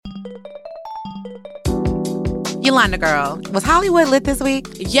Yolanda girl, was Hollywood lit this week?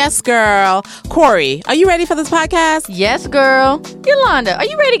 Yes, girl. Corey, are you ready for this podcast? Yes, girl. Yolanda, are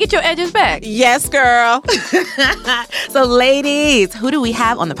you ready to get your edges back? Yes, girl. So, ladies, who do we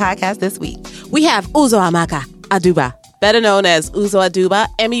have on the podcast this week? We have Uzo Aduba, better known as Uzo Aduba,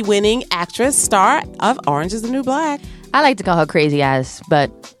 Emmy-winning actress, star of Orange is the New Black. I like to call her Crazy Eyes,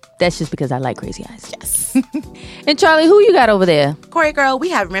 but that's just because I like crazy eyes. Yes. And Charlie, who you got over there? Corey girl, we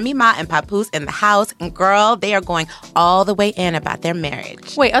have Remy Ma and Papoose in the house. And girl, they are going all the way in about their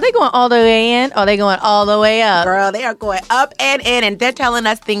marriage. Wait, are they going all the way in or are they going all the way up? Girl, they are going up and in, and they're telling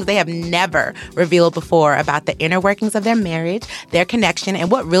us things they have never revealed before about the inner workings of their marriage, their connection,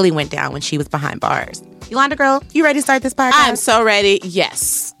 and what really went down when she was behind bars. Yolanda girl, you ready to start this podcast? I'm so ready.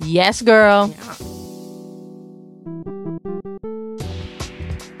 Yes. Yes, girl. Yeah.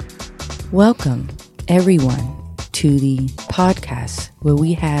 Welcome, everyone, to the podcast where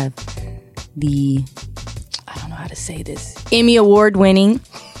we have the, I don't know how to say this, Emmy Award-winning,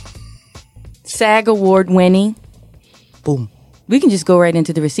 SAG Award-winning. Boom. We can just go right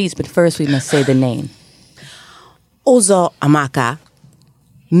into the receipts, but first we must say the name. Uzo Nwaneka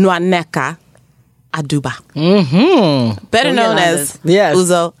Aduba. Mm-hmm. Better known as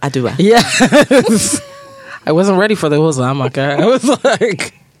Uzo Aduba. Yes. I wasn't ready for the Uzo Amaka. I was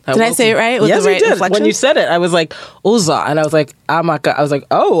like... Did I say it right? With yes, the right you did. inflection? When you said it, I was like, Uza. And I was like, Amaka. I was like,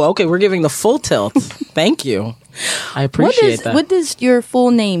 oh, okay, we're giving the full tilt. Thank you. I appreciate that. What does your full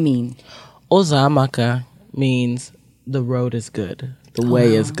name mean? Uza Amaka means the road is good. The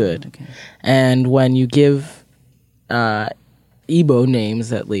way is good. Okay. And when you give Igbo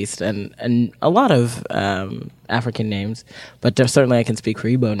names, at least, and a lot of African names, but certainly I can speak for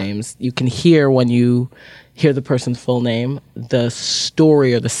Igbo names, you can hear when you hear the person's full name, the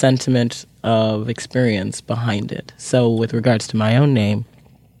story or the sentiment of experience behind it. So with regards to my own name,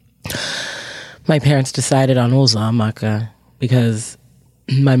 my parents decided on Uzo Amaka because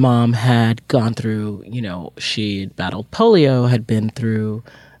my mom had gone through, she had battled polio, had been through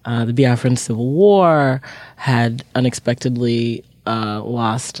the Biafran Civil War, had unexpectedly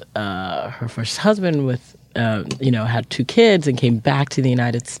lost her first husband with, had 2 kids and came back to the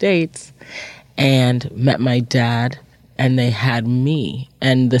United States and met my dad, and they had me.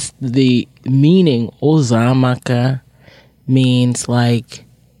 And the meaning Uzo Amaka means like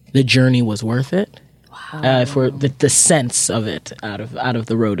the journey was worth it. Wow. For the sense of it out of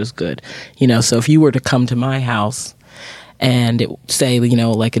the road is good. So if you were to come to my house and it say,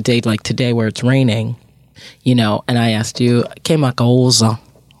 like a day like today where it's raining, and I asked you, Kemaka Uzo,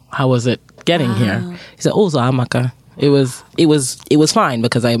 how was it getting here? He said, Uzo Amaka. It was fine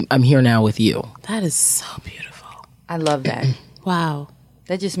because I'm here now with you. That is so beautiful. I love that. Wow.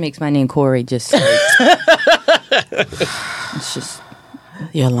 That just makes my name Corey just it's just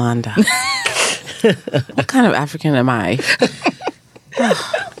Yolanda. What kind of African am I?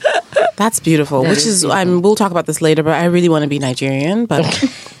 That's beautiful. Which is we'll talk about this later, but I really want to be Nigerian, but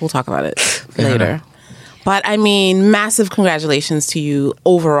we'll talk about it later. But I mean, massive congratulations to you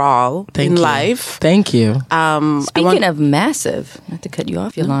overall in life. Thank you. Speaking of massive, not to cut you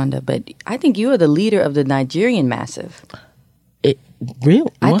off, Yolanda, but I think you are the leader of the Nigerian massive.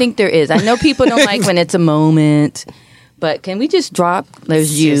 Really? I think there is. I know people don't like when it's a moment, but can we just drop? There's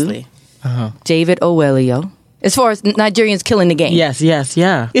Seriously. you, David Owelio. As far as Nigerians killing the game. Yes,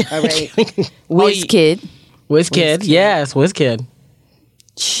 yeah. All right. Wizkid. Yes, Wizkid.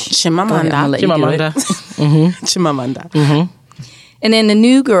 Chimamanda. Chimamanda. And then the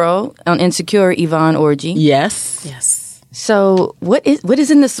new girl on Insecure, Yvonne Orji. Yes. So what is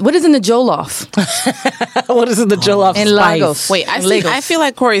in the Jollof? What is in the Jollof in spice? Lagos? Wait, I feel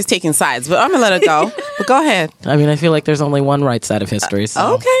like Corey's taking sides, but I'm gonna let it go. But go ahead. I mean, I feel like there's only one right side of history.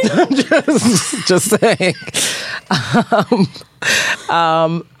 So. Okay. just saying. I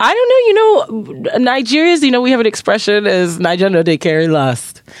don't know. Nigerians, we have an expression as Nigeria they carry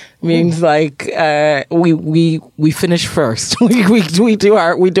last. Means like we finish first. we do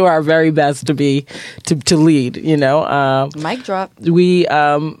our very best to lead. Mic drop. We're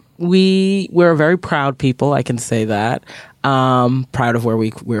a very proud people. I can say that. Proud of where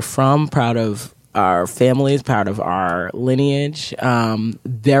we're from. Proud of our families. Proud of our lineage.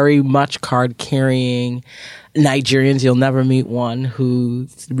 Very much card carrying Nigerians. You'll never meet one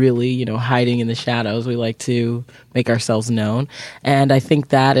who's really, hiding in the shadows. We like to make ourselves known. And I think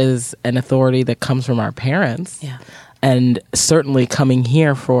that is an authority that comes from our parents. Yeah. And certainly coming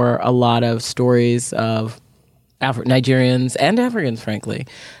here for a lot of stories of Nigerians and Africans, frankly,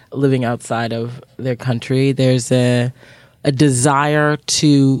 living outside of their country. There's a desire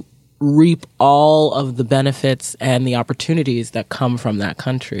to reap all of the benefits and the opportunities that come from that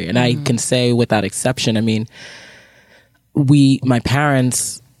country. And I can say without exception, I mean, my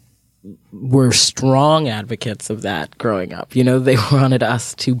parents were strong advocates of that growing up. You know, they wanted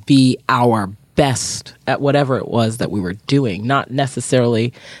us to be our best at whatever it was that we were doing, not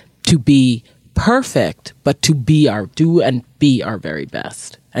necessarily to be perfect, but to be our very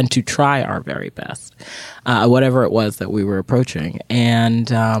best and to try our very best, whatever it was that we were approaching.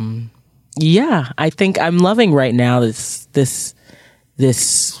 And I think I'm loving right now this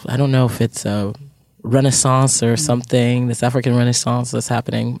I don't know if it's a Renaissance or something, this African Renaissance that's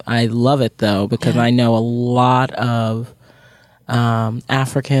happening. I love it though, because I know a lot of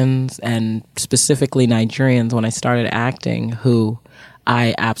Africans and specifically Nigerians when I started acting who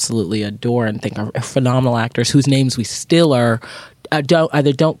I absolutely adore and think are phenomenal actors whose names we still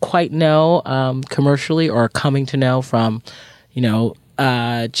don't quite know commercially or are coming to know from,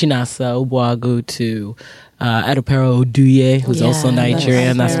 Chinasa Uboagu to Adopero Oduye, who's also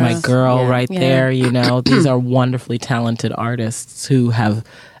Nigerian. That's my girl right there. These are wonderfully talented artists who have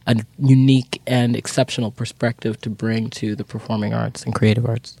a unique and exceptional perspective to bring to the performing arts and creative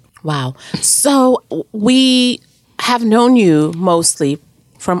arts. Wow. So we have known you mostly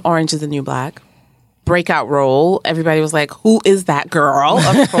from Orange is the New Black. Breakout role. Everybody was like, who is that girl?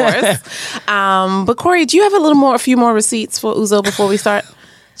 Of course. But Corey, do you have a few more receipts for Uzo before we start?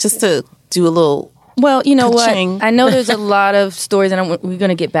 Just to do a little... Well, you know ka-ching. what? I know there's a lot of stories, and we're going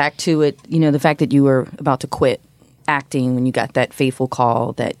to get back to it. The fact that you were about to quit acting when you got that fateful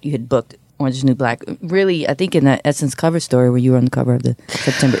call that you had booked Orange is the New Black. Really, I think in that Essence cover story where you were on the cover of the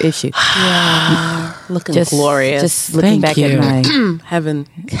September issue. Yeah. Looking glorious. Just looking back at my... Heaven.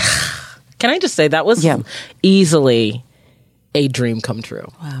 Can I just say that was easily a dream come true.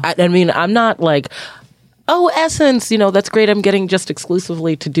 Wow. I mean, I'm not like, oh, Essence, that's great. I'm getting just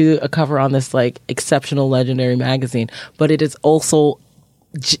exclusively to do a cover on this like exceptional legendary magazine. But it is also,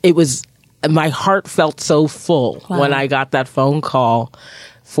 my heart felt so full when I got that phone call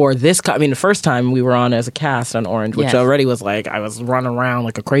for this. The first time we were on as a cast on Orange, which already was like, I was running around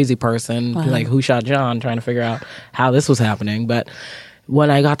like a crazy person, like who shot John, trying to figure out how this was happening. But when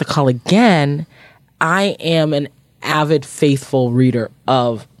I got the call again, I am an avid, faithful reader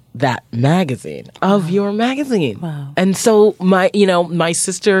of that magazine, of your magazine. Wow. And so my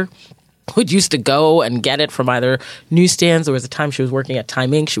sister would used to go and get it from either newsstands. There was a time she was working at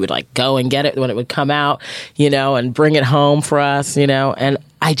Time Inc. She would like go and get it when it would come out, and bring it home for us, and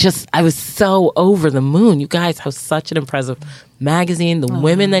I was so over the moon. You guys have such an impressive magazine. The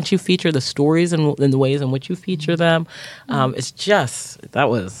women that you feature, the stories and the ways in which you feature them. That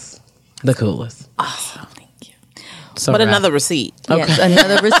was the coolest. Awesome. So but another receipt. Okay. Yes,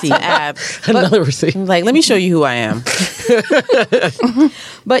 another receipt. Another receipt. Like, let me show you who I am.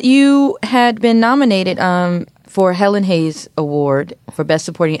 But you had been nominated for Helen Hayes Award for Best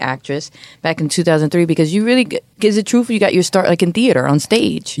Supporting Actress back in 2003 because you really, is it true you got your start like in theater on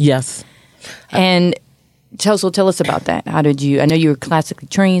stage? Yes. And tell us about that. How did you, I know you were a classically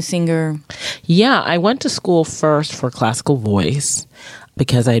trained singer. Yeah, I went to school first for classical voice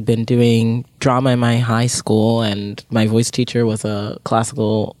because I had been doing drama in my high school and my voice teacher was a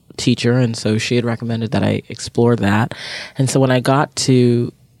classical teacher, and so she had recommended that I explore that. And so when I got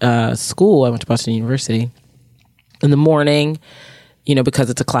to school, I went to Boston University. In the morning, because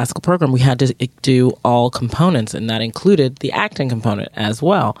it's a classical program, we had to do all components, and that included the acting component as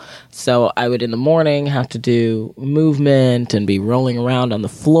well. So I would, in the morning, have to do movement and be rolling around on the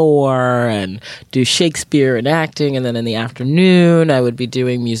floor and do Shakespeare and acting. And then in the afternoon, I would be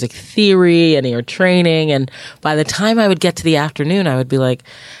doing music theory and ear training. And by the time I would get to the afternoon, I would be like,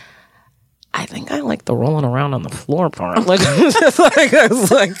 I think I like the rolling around on the floor part. Like, I was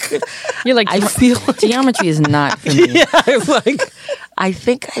like, you're like, I feel like geometry is not for me. Yeah, it's like, I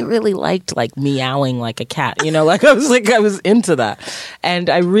think I really liked like meowing like a cat. I was into that, and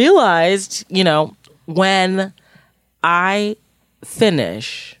I realized, when I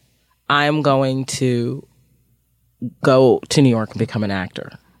finish, I'm going to go to New York and become an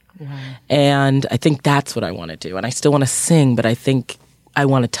actor, and I think that's what I want to do. And I still want to sing, but I think I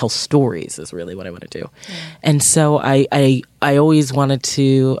want to tell stories is really what I want to do. Yeah. And so I always wanted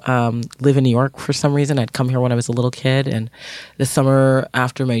to live in New York for some reason. I'd come here when I was a little kid, and the summer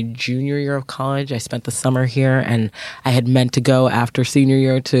after my junior year of college, I spent the summer here, and I had meant to go after senior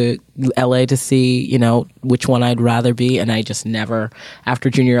year to LA to see, which one I'd rather be, and I just never, after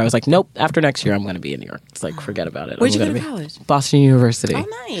junior year, I was like, nope, after next year I'm going to be in New York. It's like, forget about it. Where'd you go to college? Boston University. Oh,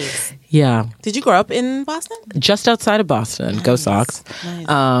 nice. Yeah. Did you grow up in Boston? Just outside of Boston. Nice. Go Sox. Nice.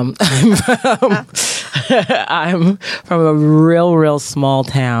 I'm from a real small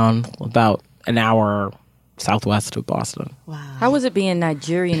town, about an hour southwest of Boston. Wow. How was it being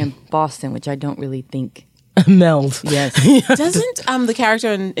Nigerian in Boston, which I don't really think... Meld. Yes. Doesn't the character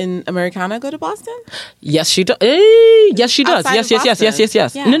in Americana go to Boston? Yes, she does. Yes, she does. Outside Yes, of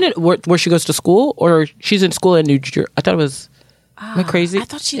yes. Yeah. No. Where she goes to school, or she's in school in New Jersey. I thought it was. Am I crazy? I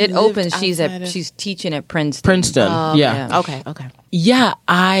thought it opens. She's teaching at Princeton. Princeton. Yeah. Okay. Yeah,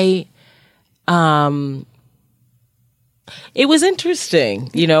 it was interesting,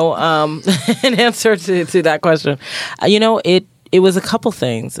 in answer to that question. It was a couple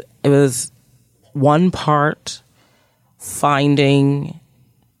things. It was one part finding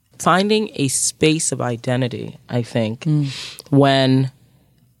a space of identity, I think, when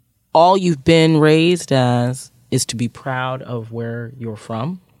all you've been raised as is to be proud of where you're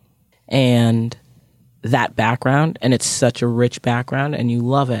from and that background, and it's such a rich background and you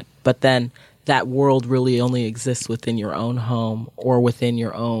love it, but then that world really only exists within your own home or within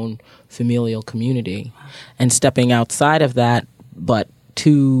your own familial community. And stepping outside of that, but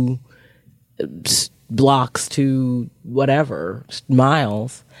to blocks to whatever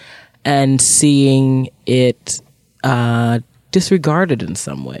miles, and seeing it disregarded in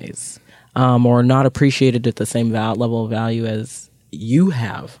some ways, or not appreciated at the same level of value as you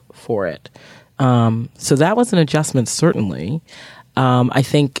have for it. So that was an adjustment, certainly. I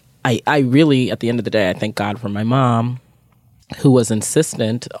think I really, at the end of the day, I thank God for my mom, who was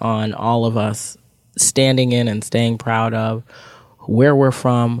insistent on all of us standing in and staying proud of where we're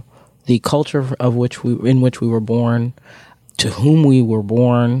from, the culture in which we were born, to whom we were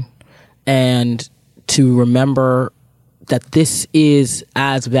born, and to remember that this is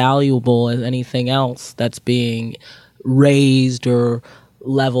as valuable as anything else that's being raised or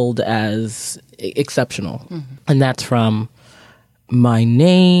leveled as exceptional. Mm-hmm. And that's from my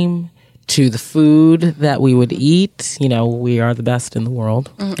name to the food that we would eat. We are the best in the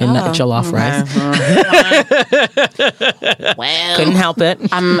world in jollof rice. Well, couldn't help it.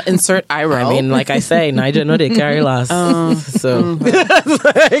 Insert Ira. I mean, like I say, Niger no de carry loss. So, but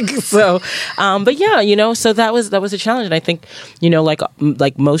yeah, so that was a challenge. And I think,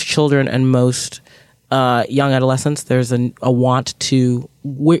 like most children and most young adolescents, there's a want to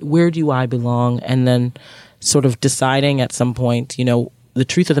where do I belong, and then sort of deciding at some point, the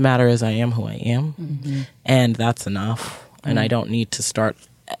truth of the matter is I am who I am, and that's enough. And I don't need to start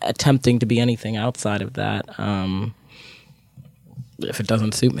attempting to be anything outside of that if it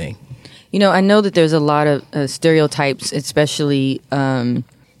doesn't suit me. I know that there's a lot of stereotypes, especially,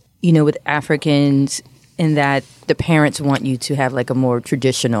 with Africans, in that the parents want you to have like a more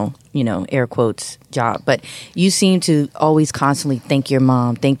traditional, air quotes, job. But you seem to always constantly thank your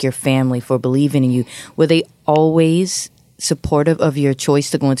mom, thank your family for believing in you. Were they always supportive of your choice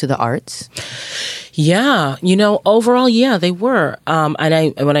to go into the arts? Yeah, overall, yeah, they were.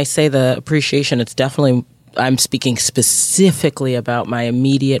 And when I say the appreciation, it's definitely, I'm speaking specifically about my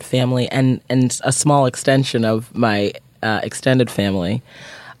immediate family and a small extension of my extended family.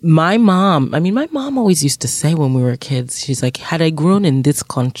 My mom always used to say when we were kids, she's like, had I grown in this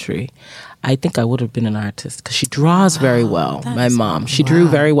country, I think I would have been an artist, because she draws very well. My mom, she drew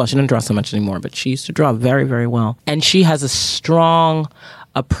very well. She doesn't draw so much anymore, but she used to draw very, very well. And she has a strong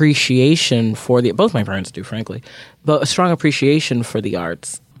appreciation for both my parents do, frankly, but a strong appreciation for the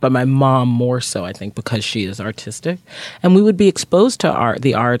arts. But my mom more so, I think, because she is artistic. And we would be exposed to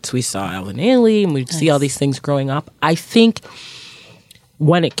the arts. We saw Alvin Ailey, and we'd see all these things growing up. I think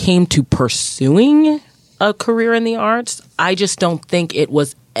when it came to pursuing a career in the arts, I just don't think it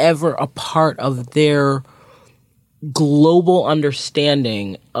was ever a part of their global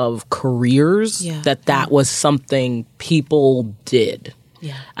understanding of careers that was something people did.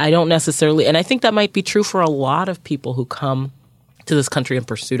 Yeah. I don't necessarily, and I think that might be true for a lot of people who come to this country in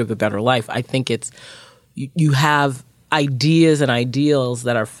pursuit of a better life. I think it's, you have ideas and ideals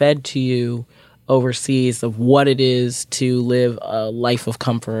that are fed to you overseas of what it is to live a life of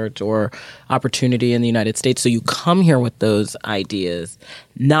comfort or opportunity in the United States. So you come here with those ideas,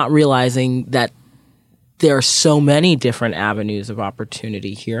 not realizing that there are so many different avenues of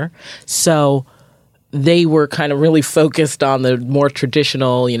opportunity here. So they were kind of really focused on the more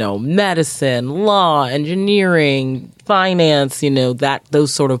traditional, medicine, law, engineering, finance,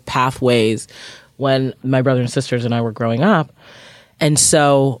 those sort of pathways when my brothers and sisters and I were growing up. And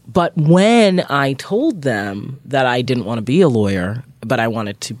so, but when I told them that I didn't want to be a lawyer, but I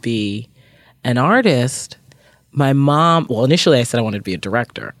wanted to be an artist, my mom, well, initially I said I wanted to be a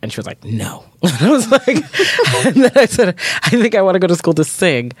director. And she was like, no. And I was like, and then I said, I think I want to go to school to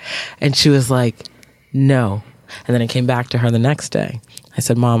sing. And she was like, no. And then I came back to her the next day. I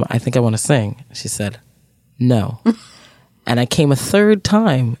said, Mom, I think I want to sing. She said, no. And I came a third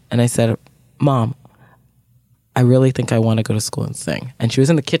time and I said, Mom, I really think I want to go to school and sing. And she was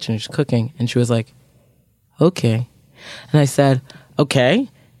in the kitchen, she's cooking, and she was like, okay. And I said, okay.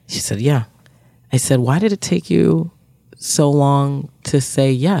 She said, yeah. I said, why did it take you so long to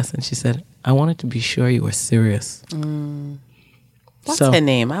say yes? And she said, I wanted to be sure you were serious. What's her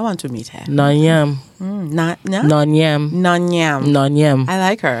name? I want to meet her. Nanyam. Nanyam. Nanyam. I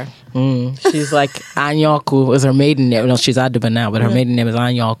like her. She's like Anyaku is her maiden name. No, she's Aduba now, but her maiden name is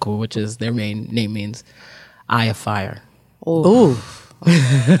Anyaku, which is their main name means eye of fire. Ooh.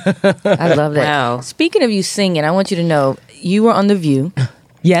 I love that. Wow. Speaking of you singing, I want you to know you were on The View.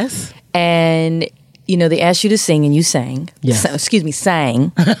 Yes. And, you know, they asked you to sing and you sang. Yes.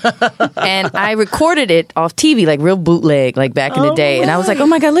 Sang. And I recorded it off TV, like real bootleg, like back in the day. And I was like, oh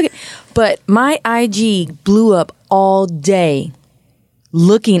my God, look at. But my IG blew up all day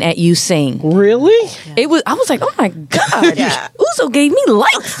looking at you sing. Really? I was like, oh my God. Uzo gave me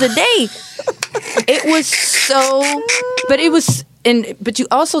likes today. It was so, but you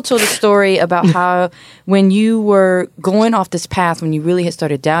also told a story about how when you were going off this path, when you really had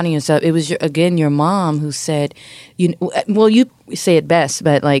started doubting yourself, it was your mom who said, you say it best,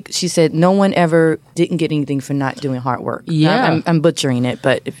 but like she said, no one ever didn't get anything for not doing hard work. Yeah. I'm butchering it,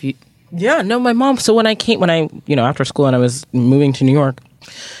 but if you. Yeah, no, my mom, so when I after school and I was moving to New York,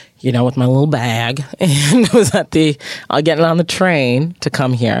 you know, with my little bag, and I was getting on the train to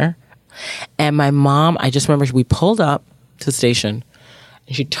come here. And my mom, I just remember we pulled up to the station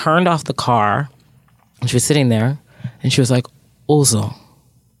and she turned off the car and she was sitting there and she was like, Uzo,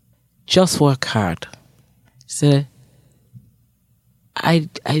 just work hard. She said, I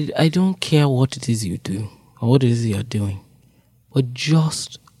don't care what it is you do or what it is you're doing, but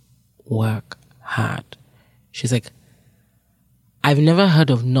just work hard. She's like, I've never heard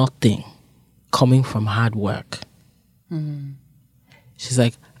of nothing coming from hard work. Mm-hmm. She's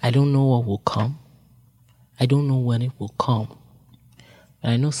like, I don't know what will come. I don't know when it will come.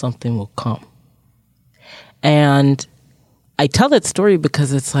 But I know something will come. And I tell that story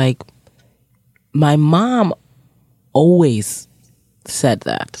because it's like, my mom always said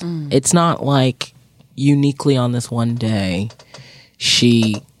that. It's not like uniquely on this one day,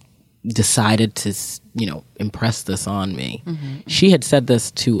 she decided to, impress this on me. Mm-hmm. She had said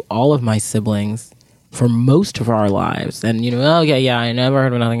this to all of my siblings for most of our lives. And, I never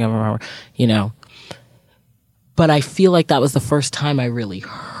heard of nothing ever, But I feel like that was the first time I really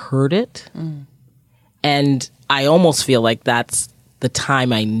heard it. And I almost feel like that's the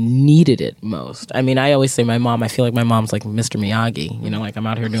time I needed it most. I mean, I always say I feel like my mom's like Mr. Miyagi, like I'm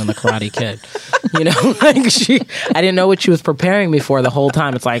out here doing the Karate Kid, I didn't know what she was preparing me for the whole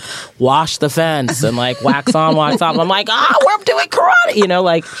time. It's like, wash the fence and like wax on, wax off. I'm like, we're doing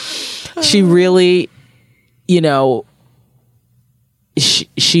karate, she really,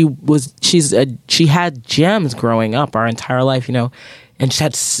 she had gems growing up our entire life, and she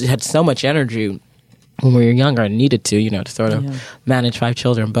had so much energy when we were younger and needed to, to sort of manage 5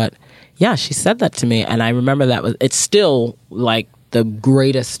 children. But yeah, she said that to me. And I remember it's still like the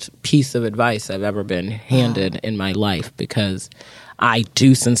greatest piece of advice I've ever been handed in my life, because I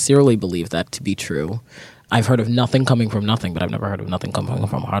do sincerely believe that to be true. I've heard of nothing coming from nothing, but I've never heard of nothing coming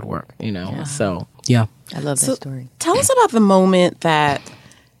from hard work, So, yeah. I love that story. Tell us about the moment that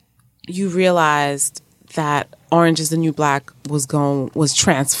you realized that Orange is the New Black was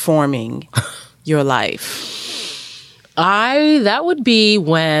transforming your life. That would be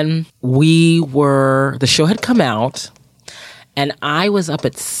when the show had come out and I was up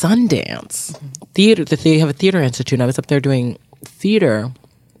at Sundance Theater. They have a theater institute and I was up there doing theater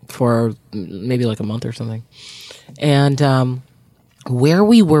for maybe like a month or something. And where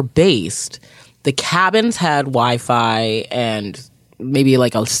we were based, the cabins had Wi-Fi and maybe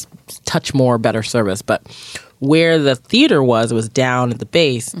like a touch more better service, but where the theater was, it was down at the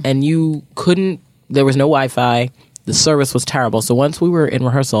base, and there was no Wi-Fi. The service was terrible. So once we were in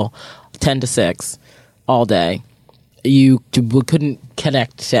rehearsal, 10 to 6 all day, you couldn't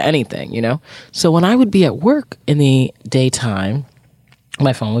connect to anything, So when I would be at work in the daytime,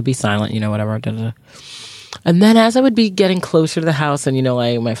 my phone would be silent, whatever. And then as I would be getting closer to the house and,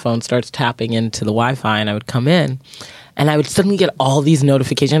 like my phone starts tapping into the Wi-Fi and I would come in and I would suddenly get all these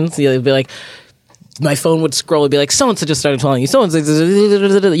notifications. It'd be like, my phone would scroll and be like, so-and-so just started following you,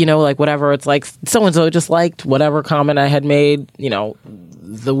 so-and-so, like whatever. It's like, so-and-so just liked whatever comment I had made,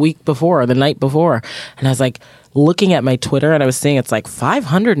 the week before or the night before. And I was like looking at my Twitter and I was seeing it's like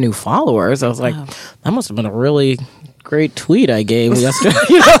 500 new followers. I was like, that must have been a really great tweet I gave yesterday.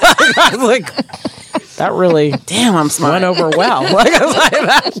 I was like, that really damn, I'm smart. went over well. Like, I was like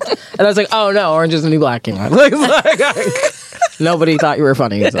that. And I was like, oh no, Orange is the New Black came on. Like, nobody thought you were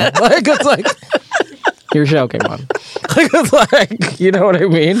funny. So. Like, it's like your show came on. Like, it's like, you know what I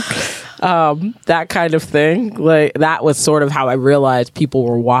mean? That kind of thing. Like, that was sort of how I realized people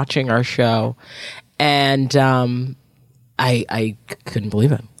were watching our show, and I couldn't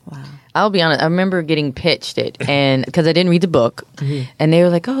believe it. Wow. I'll be honest. I remember getting pitched it, and because I didn't read the book, and they were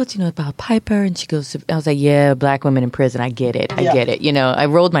like, "Oh, it's about Piper," and she goes, I was like, "Yeah, black women in prison. I get it. I get it." I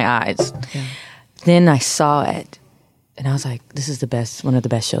rolled my eyes. Yeah. Then I saw it, and I was like, "This is one of the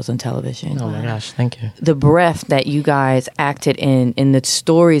best shows on television." Oh my gosh, thank you. The breadth that you guys acted in the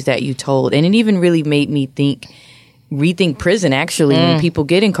stories that you told, and it even really made me rethink prison. Actually, when people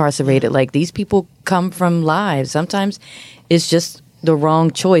get incarcerated, like these people come from lives. Sometimes it's just the wrong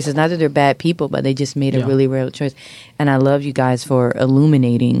choice. It's not that they're bad people, but they just made a really real choice. And I love you guys for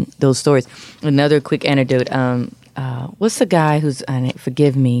illuminating those stories. Another quick anecdote. What's the guy who's,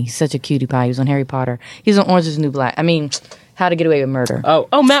 forgive me, he's such a cutie pie. He was on Harry Potter. He's on Orange is the New Black. I mean, How to Get Away with Murder.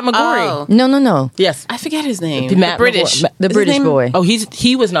 Oh, Matt McGorry. Oh. No. Yes. I forget his name. The British. The British boy. Oh,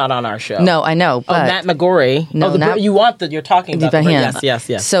 he was not on our show. No, I know. But Matt McGorry. No, you're talking about him.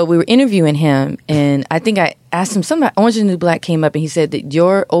 Yes. So we were interviewing him, and I think I asked him something. Orange is the New Black came up, and he said that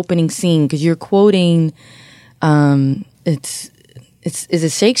your opening scene, because you're quoting, is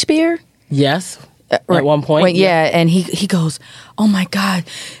it Shakespeare? Yes. At one point. Yeah. And he goes, "Oh my God,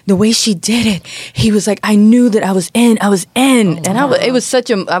 the way she did it." He was like, "I knew that I was in. And it was such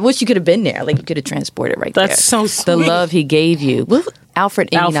I wish you could have been there. Like you could have transported right there. That's so sweet. The love he gave you.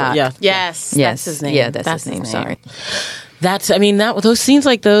 Alfred Enoch. Yeah. Yes. That's his name. Yeah, that's his name. Sorry. Those scenes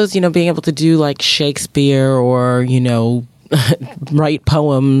like those, being able to do like Shakespeare or, write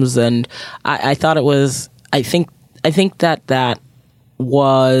poems. And I thought it was, I think that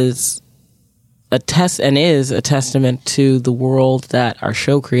was is a testament to the world that our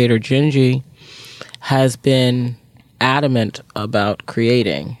show creator Gingy has been adamant about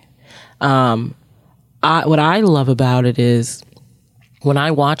creating. What I love about it is when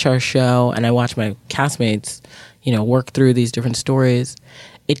I watch our show and I watch my castmates, work through these different stories,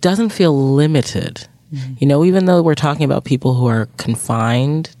 it doesn't feel limited. Mm-hmm. Even though we're talking about people who are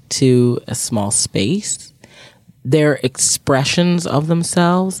confined to a small space, their expressions of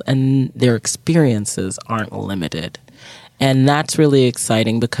themselves and their experiences aren't limited. And that's really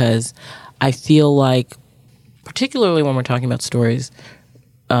exciting because I feel like, particularly when we're talking about stories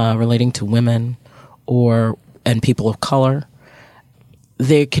relating to women and people of color,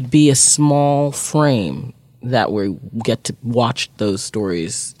 there could be a small frame that we get to watch those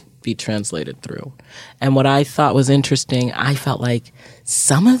stories be translated through. And what I thought was interesting, I felt like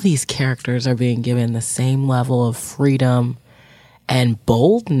some of these characters are being given the same level of freedom and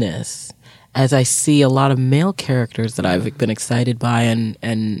boldness as I see a lot of male characters that I've been excited by and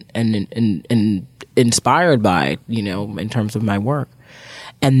inspired by, in terms of my work.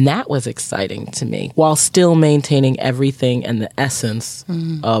 And that was exciting to me, while still maintaining everything and the essence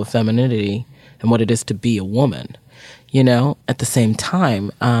of femininity and what it is to be a woman. At the same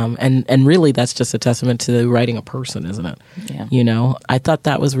time. And really that's just a testament to writing a person, isn't it? Yeah. I thought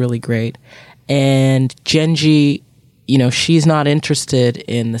that was really great. And Genji, she's not interested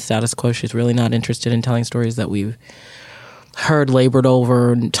in the status quo. She's really not interested in telling stories that we've heard labored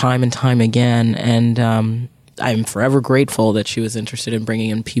over time and time again. And I'm forever grateful that she was interested in bringing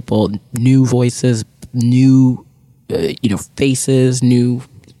in people, new voices, new, faces, new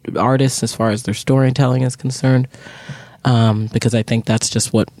artists as far as their storytelling is concerned. Because I think that's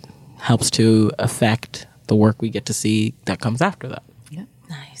just what helps to affect the work we get to see that comes after that. Yep.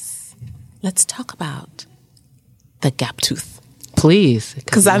 Nice. Let's talk about the gap tooth. Please.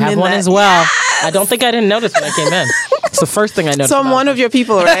 Because I have one as well. Yes! I don't think I didn't notice when I came in. It's the first thing I noticed. So I'm one of your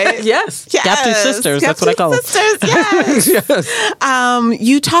people, right? Yes. Gap tooth sisters. That's what I call them. Sisters, yes. Yes.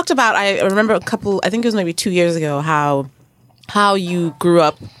 You talked about, I remember I think it was maybe 2 years ago, how you grew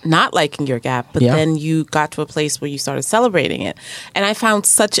up not liking your gap, but then you got to a place where you started celebrating it. And I found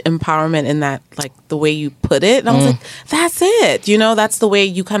such empowerment in that, like the way you put it. And I was like, that's it. That's the way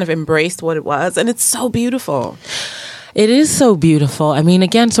you kind of embraced what it was. And it's so beautiful. It is so beautiful. I mean,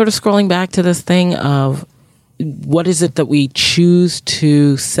 again, sort of scrolling back to this thing of what is it that we choose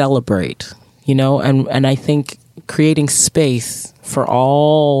to celebrate, and I think creating space for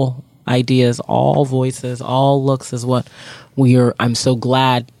all ideas, all voices, all looks is what I'm so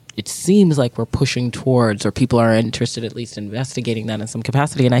glad it seems like we're pushing towards, or people are interested at least investigating that in some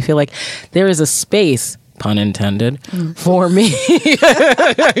capacity. And I feel like there is a space, pun intended, for me,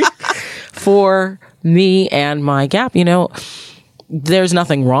 for me and my gap. there's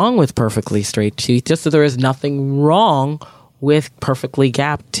nothing wrong with perfectly straight teeth, just that there is nothing wrong with perfectly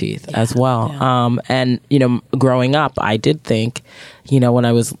gapped teeth as well. Yeah. And, growing up, I did think, when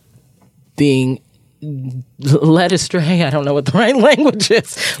I was being led astray, I don't know what the right language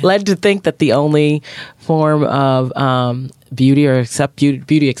is, led to think that the only form of beauty or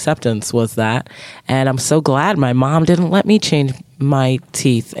beauty acceptance was that. And I'm so glad my mom didn't let me change my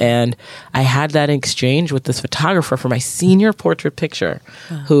teeth. And I had that exchange with this photographer for my senior portrait picture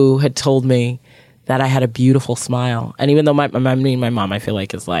who had told me that I had a beautiful smile. And even though my mom, I feel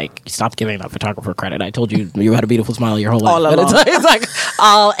like, is like, stop giving that photographer credit. I told you had a beautiful smile your whole life. All along. But it's like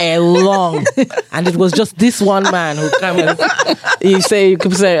all along. And it was just this one man who came and you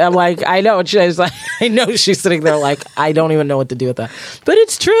could say, I'm like, I know. She's like, I know she's sitting there like, I don't even know what to do with that. But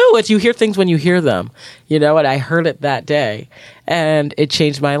it's true. You hear things when you hear them, and I heard it that day. And it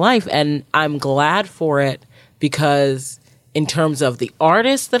changed my life. And I'm glad for it because in terms of the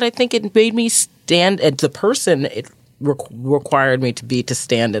artist that I think it made me stand, and the person it required me to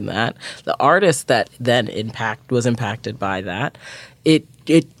stand in that, the artist that then was impacted by that, it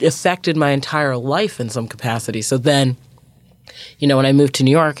affected my entire life in some capacity. So then, when I moved to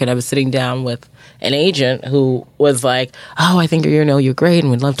New York and I was sitting down with an agent who was like, oh, I think you're great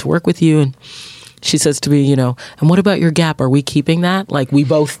and we'd love to work with you. And she says to me, and what about your gap? Are we keeping that? Like, we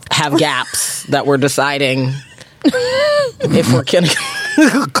both have gaps that we're deciding if we're going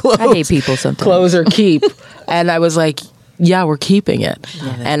to close. I hate people sometimes. Close or keep. And I was like, yeah, we're keeping it.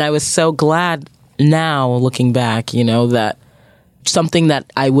 And I was so glad now, looking back, that something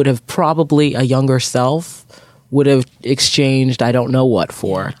that I would have probably a younger self would have exchanged I don't know what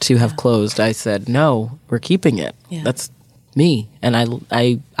for to have closed. I said, no, we're keeping it. Yeah. That's me. And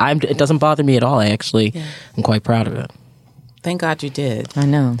it doesn't bother me at all. I actually am quite proud of it. Thank God you did. I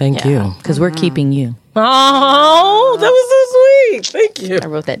know. Thank you. Because we're keeping you. Oh, that was so sweet. Thank you. I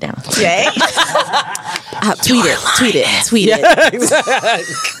wrote that down. Yay. Tweet it.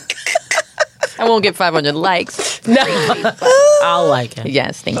 I won't get 500 likes. No. I'll like it.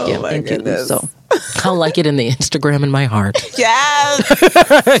 Yes, thank you. Thank goodness. you. So I'll like it in the Instagram in my heart.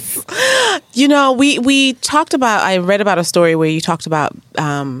 Yes. We talked about, I read about a story where you talked about,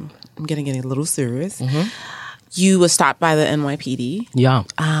 I'm getting a little serious. Mm-hmm. You were stopped by the NYPD. Yeah.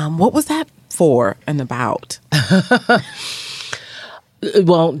 What was that for and about?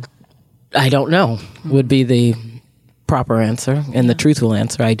 Well, I don't know would be the proper answer, and the truthful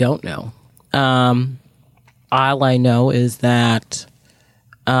answer, I don't know. All I know is that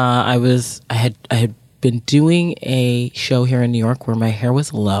I had been doing a show here in New York where my hair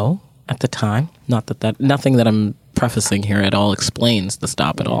was low at the time. Nothing that I'm prefacing here at all explains the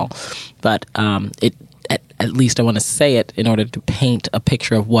stop at all, but at least I want to say it in order to paint a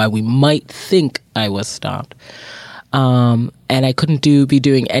picture of why we might think I was stopped. And I couldn't be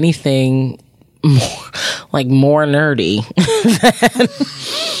doing anything more nerdy than,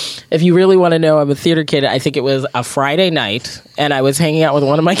 if you really want to know, I'm a theater kid. I think it was a Friday night, and I was hanging out with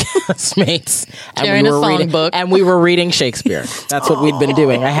one of my classmates, and sharing a songbook, and we were reading Shakespeare. That's what we'd been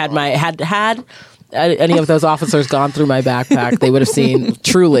doing. I had any of those officers gone through my backpack, they would have seen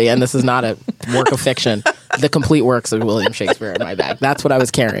truly, and this is not a work of fiction, the complete works of William Shakespeare in my bag. That's what I was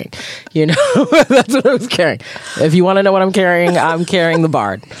carrying. That's what I was carrying. If you want to know what I'm carrying the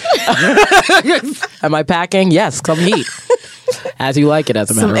Bard. Am I packing? Yes, some heat. As you like it, as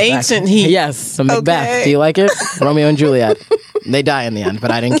a matter of fact. Some ancient heat. Yes, some Macbeth. Okay. Do you like it? Romeo and Juliet. They die in the end,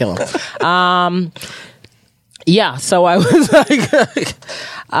 but I didn't kill them. Yeah, so I was like,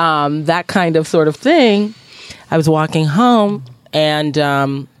 that kind of sort of thing. I was walking home, and,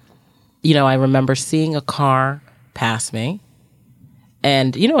 I remember seeing a car pass me.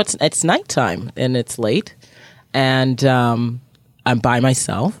 And, it's nighttime, and it's late. And I'm by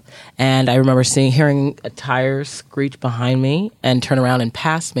myself. And I remember hearing a tire screech behind me and turn around and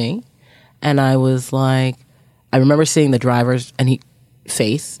pass me. And I was like, I remember seeing the driver's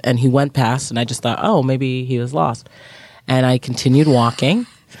face, and he went past, and I just thought, oh, maybe he was lost. And I continued walking,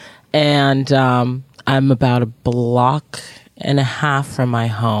 and I'm about a block and a half from my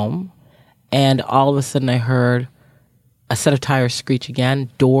home, and all of a sudden I heard a set of tires screech again,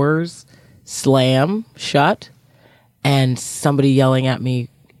 doors slam shut, and somebody yelling at me,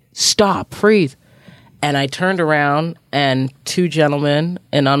 stop, freeze. And I turned around, and two gentlemen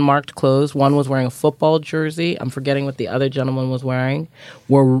in unmarked clothes, one was wearing a football jersey, I'm forgetting what the other gentleman was wearing,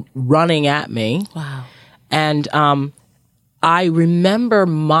 were running at me. Wow. And I remember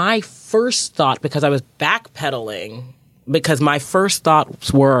my first thought, because I was backpedaling, because my first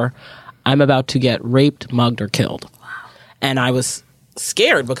thoughts were, I'm about to get raped, mugged, or killed. Wow. And I was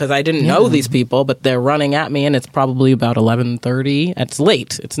scared because I didn't know these people, but they're running at me, and it's probably about 11:30. It's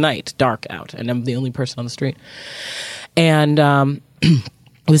late. It's night, dark out, and I'm the only person on the street. And it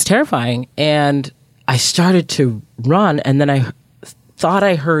was terrifying. And I started to run, and then I thought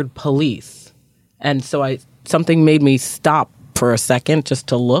I heard police. And so something made me stop for a second just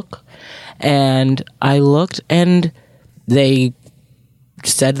to look. And I looked, and they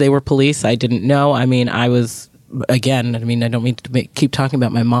said they were police. I didn't know. I mean, I was... Again, I mean, I don't mean to keep talking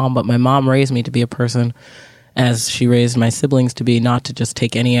about my mom, but my mom raised me to be a person, as she raised my siblings to be, not to just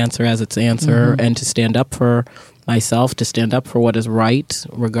take any answer as its answer, and to stand up for myself, to stand up for what is right,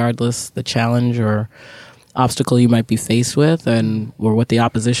 regardless the challenge or obstacle you might be faced with, or what the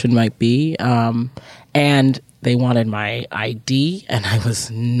opposition might be. And they wanted my ID, and I was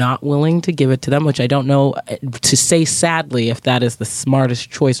not willing to give it to them, which I don't know to say sadly if that is the smartest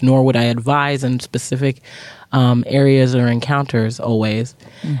choice, nor would I advise in specific areas or encounters always,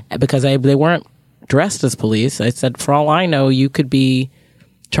 because they weren't dressed as police. I said, for all I know, you could be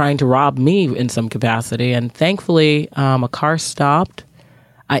trying to rob me in some capacity. And thankfully, a car stopped.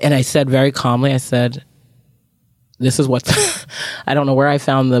 And I said very calmly, I said, this is what, I don't know where I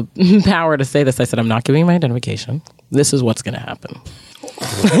found the power to say this. I said, I'm not giving my identification. This is what's going to happen.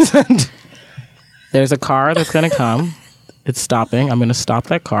 There's a car that's going to come. It's stopping. I'm going to stop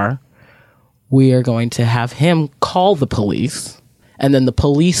that car. We are going to have him call the police, and then the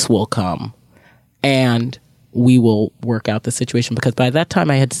police will come, and we will work out the situation. Because by that time,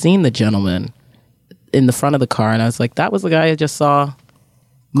 I had seen the gentleman in the front of the car, and I was like, that was the guy I just saw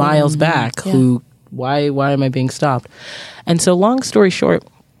miles back. Who? Why am I being stopped? And so, long story short,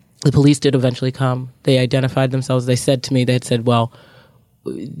 the police did eventually come. They identified themselves. They said to me, they had said, well,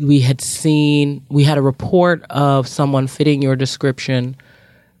 we had a report of someone fitting your description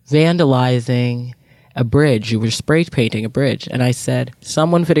vandalizing a bridge. You were spray painting a bridge. And I said,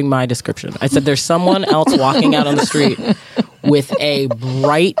 someone fitting my description. I said, there's someone else walking out on the street with a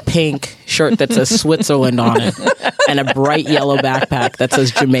bright pink shirt that says Switzerland on it and a bright yellow backpack that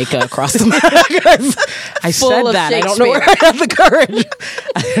says Jamaica across the back. I said that. I don't know where I had the courage.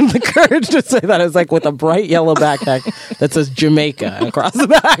 I had the courage to say that. I was like, with a bright yellow backpack that says Jamaica across the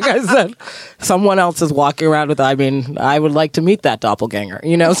back. I said, someone else is walking around with, I mean, I would like to meet that doppelganger,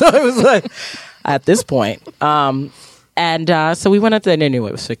 you know? So it was like, at this point. So we went up there, and anyway,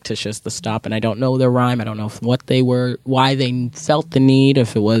 it was fictitious, the stop, and I don't know their rhyme. I don't know what they were, why they felt the need,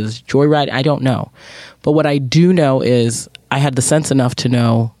 if it was joyride. I don't know. But what I do know is I had the sense enough to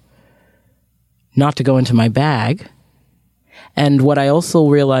know not to go into my bag. And what I also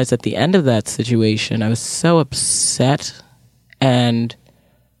realized at the end of that situation, I was so upset and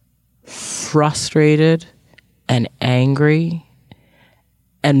frustrated and angry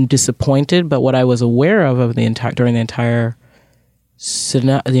and disappointed. But what I was aware of during the entire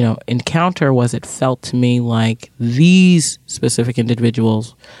encounter was, it felt to me like these specific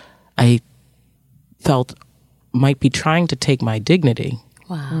individuals I felt might be trying to take my dignity.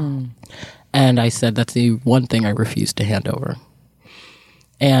 Wow. And I said, that's the one thing I refused to hand over.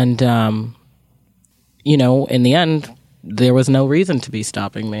 And, in the end, there was no reason to be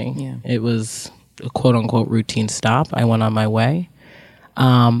stopping me. Yeah. It was a quote unquote routine stop. I went on my way.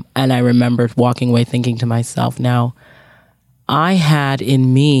 And I remembered walking away thinking to myself, now, I had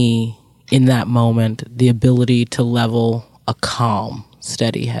in me, in that moment, the ability to level a calm,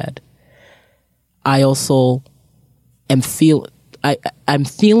 steady head. I also am I'm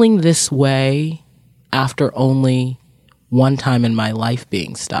feeling this way after only one time in my life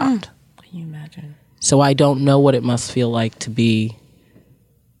being stopped. Can you imagine? So I don't know what it must feel like to be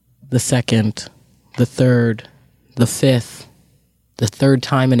the second, the third, the fifth, the third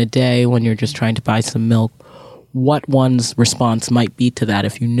time in a day when you're just trying to buy some milk, what one's response might be to that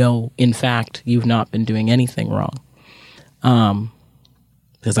if you know, in fact, you've not been doing anything wrong.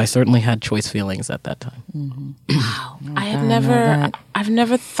 Because I certainly had choice feelings at that time. Mm-hmm. Wow. I've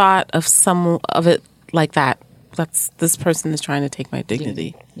never thought of it like that. This person is trying to take my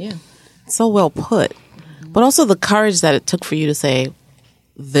dignity. Yeah. So well put. Mm-hmm. But also the courage that it took for you to say,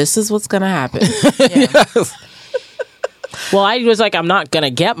 this is what's going to happen. Yes. Well, I was like, I'm not going to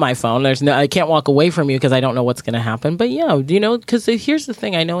get my phone. I can't walk away from you because I don't know what's going to happen. But yeah, because here's the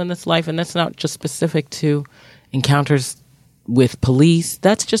thing I know in this life, and that's not just specific to encounters with police.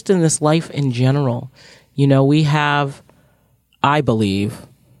 That's just in this life in general. We have, I believe,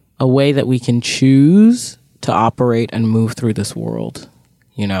 a way that we can choose to operate and move through this world,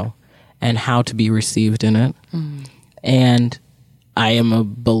 and how to be received in it. Mm. And I am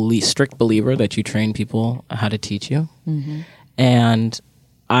a strict believer that you train people how to teach you. Mm-hmm. And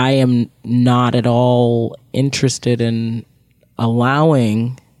I am not at all interested in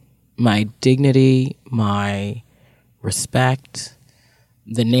allowing my dignity, my respect,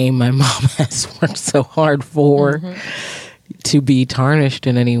 the name my mom has worked so hard for, to be tarnished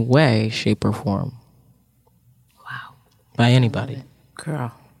in any way, shape, or form. Wow. By anybody.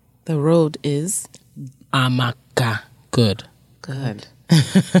 Girl, the road is Amaka. Good.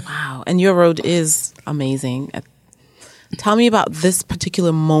 Wow. And your road is amazing. Tell me about this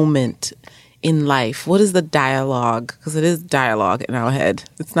particular moment in life. What is the dialogue? Because it is dialogue in our head.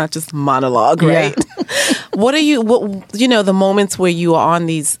 It's not just monologue, right? Yeah. What the moments where you are on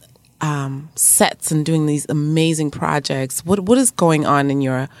these sets and doing these amazing projects? What is going on in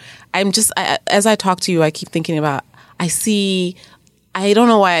your... as I talk to you, I keep thinking about, I don't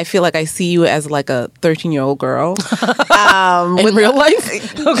know why I feel like I see you as like a 13-year-old girl. In real life? I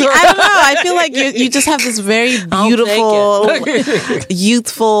don't know. I feel like you just have this very beautiful,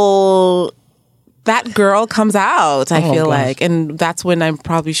 youthful... That girl comes out, I feel like. And that's when I'm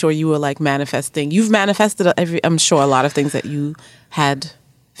probably sure you were like manifesting. You've manifested, I'm sure, a lot of things that you had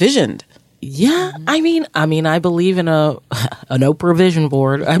visioned. Yeah, I mean, I believe in an Oprah vision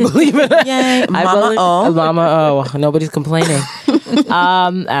board. I believe in it. Yay, Mama O. Mama O. Nobody's complaining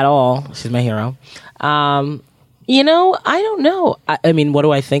at all. She's my hero. I don't know. I mean, what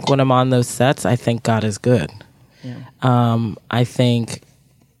do I think when I'm on those sets? I think God is good. Yeah. I think,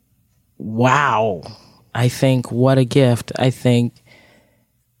 wow. I think, what a gift. I think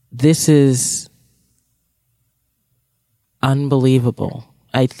this is unbelievable.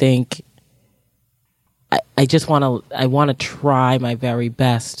 I think I just want to try my very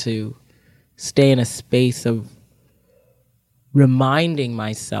best to stay in a space of reminding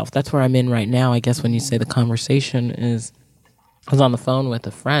myself. That's where I'm in right now. I guess when you say the conversation is, I was on the phone with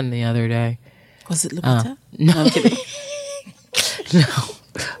a friend the other day. Was it Lupita? No, I'm kidding. No,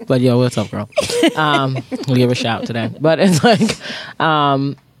 but yo, what's up, girl? We'll give her a shout today. But it's like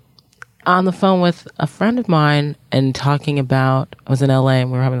on the phone with a friend of mine and talking about, I was in LA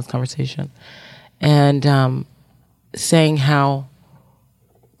and we were having this conversation. And saying how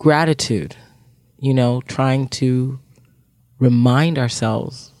gratitude, trying to remind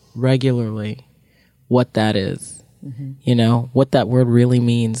ourselves regularly what that is, what that word really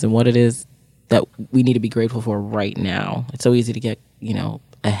means and what it is that we need to be grateful for right now. It's so easy to get,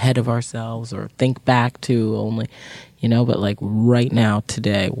 ahead of ourselves or think back to only, but like right now,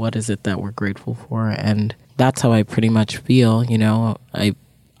 today, what is it that we're grateful for? And that's how I pretty much feel,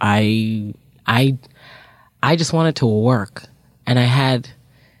 I just wanted to work, and I had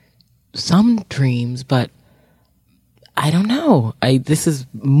some dreams, but I don't know. This is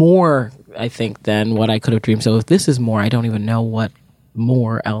more, I think, than what I could have dreamed. So if this is more, I don't even know what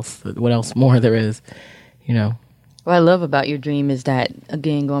else more there is, What I love about your dream is that,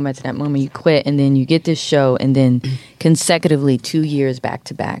 again, going back to that moment you quit, and then you get this show, and then consecutively 2 years back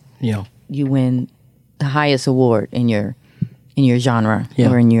to back, you win the highest award in your genre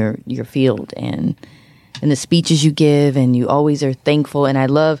or in your field, and the speeches you give, and you always are thankful. And I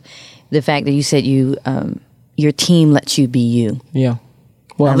love the fact that you said your team lets you be you. Yeah.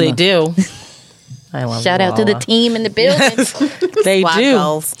 Well, they do. I love Shout out to the team in the building. Yes, they do.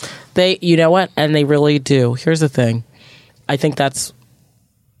 Girls. They, you know what? And they really do. Here's the thing. I think that's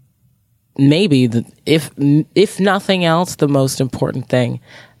maybe if nothing else, the most important thing.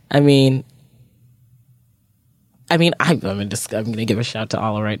 I'm going to give a shout to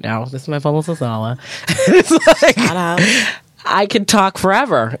Ala right now. This is my publicist, Ala. It's like, shout out. I could talk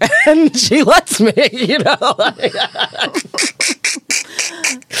forever, and she lets me,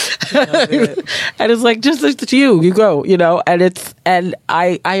 And it's like, just to you go, and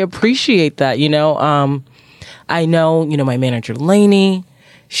I appreciate that, I know, my manager, Lainey,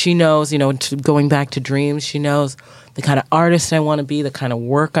 she knows, going back to dreams, she knows the kind of artist I want to be, the kind of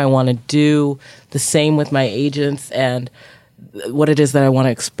work I want to do, the same with my agents and what it is that I want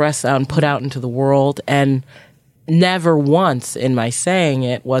to express out and put out into the world. And never once in my saying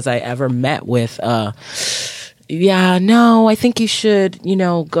it was I ever met with, I think you should,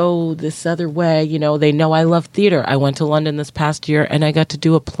 go this other way. They know I love theater. I went to London this past year and I got to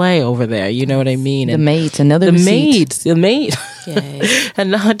do a play over there. You know what I mean? The Maids, another receipt. The Maids.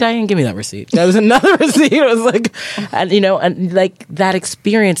 And Diane, give me that receipt. That was another receipt. It was like, and like that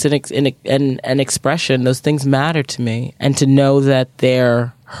experience and expression, those things matter to me. And to know that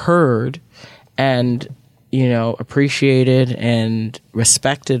they're heard and, appreciated and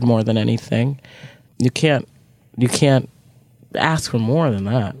respected more than anything. You can't ask for more than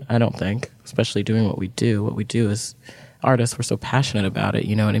that, I don't think, especially doing what we do. What we do as artists, we're so passionate about it,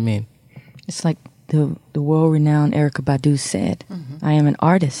 you know what I mean? It's like the world-renowned Erykah Badu said, I am an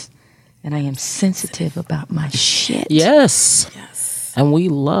artist, And I am sensitive about my shit. Yes. And we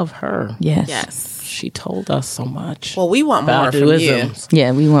love her. Yes. She told us so much. Well, we want more from you.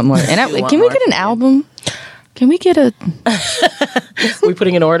 Yeah, we want more. And can we get an album? Can we get a... We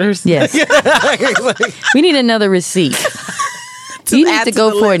putting in orders? Yes. We need another receipt. You need to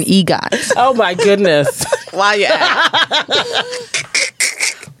go for an EGOT. Oh, my goodness. While you're at it.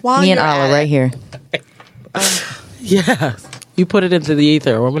 Me and Ala right here. Yeah. You put it into the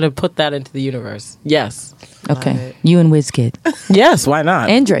ether. We're going to put that into the universe. Yes. Okay. You and WizKid. Yes, why not?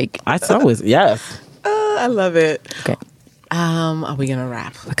 And Drake. I saw Wiz. Yes. I love it. Okay. Are we gonna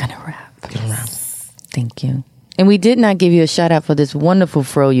wrap? We're gonna wrap. Thank you. And we did not give you a shout out for this wonderful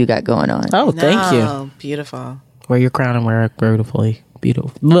fro you got going on. Oh, thank you. Beautiful. Wear your crown and wear it beautifully.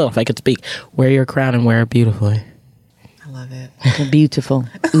 Beautiful. Look, if I could speak. Wear your crown and wear it beautifully. I love it. Beautiful.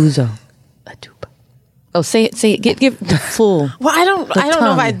 Uzo Aduba. Oh, say it. Give the full. Well, I don't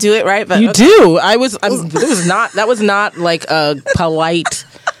know if I do it right, but You do. That was not like a polite,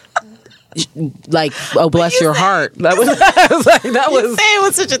 like, oh, bless your heart. That was, You say it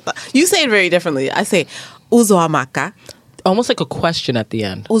with such a you say it very differently. I say Uzo Amaka. almost like a question at the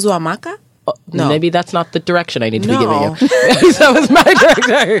end. Uzo Amaka? No. Maybe that's not the direction I need to be No. giving you. That was my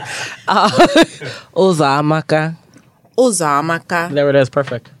direction. Uzamaka. Uzo Amaka. There it is.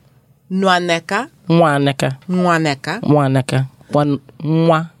 Perfect. Nwaneka. Mwaneka. Nwaneka. Mwaneka.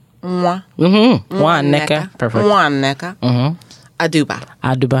 Mwa. Mwa. Mwaneka. Perfect. Nwaneka. Aduba.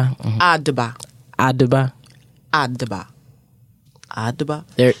 Aduba. Aduba. Aduba. Aduba. Aduba.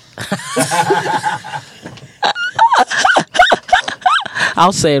 There.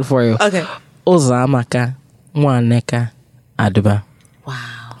 I'll say it for you. Okay. Uzamaka. Mwaneka. Aduba. Wow.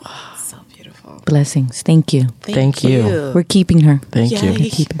 So beautiful. Blessings. Thank you. Thank you. We're keeping her. Thank you. We're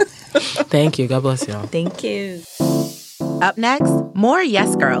keeping. Thank you. God bless y'all. Thank you. Up next, more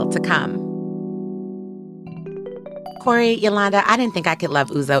Yes Girl to come. Corey, Yolanda, I didn't think I could love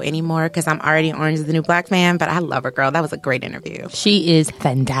Uzo anymore because I'm already Orange is the New Black man, but I love her, girl. That was a great interview. She is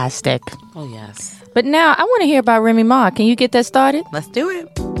fantastic. Oh, yes. But now I want to hear about Remy Ma. Can you get that started? Let's do it.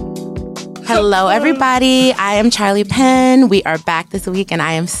 Hello, everybody. I am Charlie Penn. We are back this week, and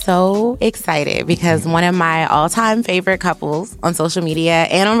I am so excited because one of my all-time favorite couples on social media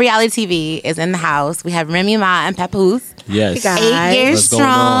and on reality TV is in the house. We have Remy Ma and Papoose. Yes. 8 years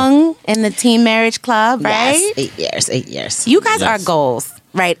strong in the Teen Marriage Club, right? Yes, 8 years. You guys are goals,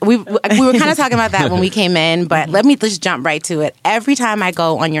 right? We were kind of talking about that when we came in, but let me just jump right to it. Every time I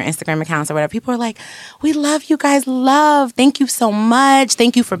go on your Instagram accounts or whatever, people are like, we love you guys, love. Thank you so much.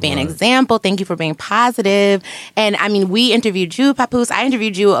 Thank you for being an example. Thank you for being positive. And I mean, we interviewed you, Papoose. I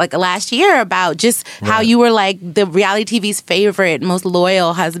interviewed you like last year about just how you were like the reality TV's favorite, most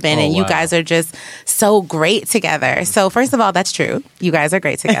loyal husband. And you guys are just so great together. So first of all, that's true. You guys are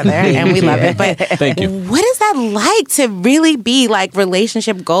great together and we love it. But Thank you. what is that like to really be like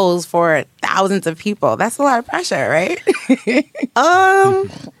relationship goals for thousands of people? That's a lot of pressure, right? I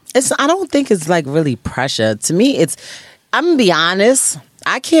don't think it's like really pressure. To me, I'm gonna be honest,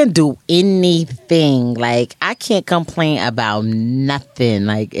 I can't do anything. Like, I can't complain about nothing.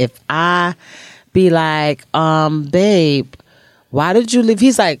 Like, if I be like, babe, why did you leave?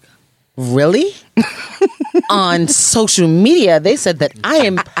 He's like, really? On social media, they said that I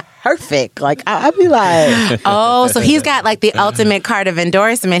am perfect. Like, I'd be like, Oh, so he's got like the ultimate card of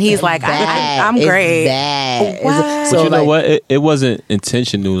endorsement. He's like, I'm great. What? So, you know what? It wasn't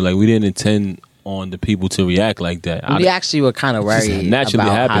intentional. Like, we didn't intend on the people to react like that. We actually were kind of worried. Naturally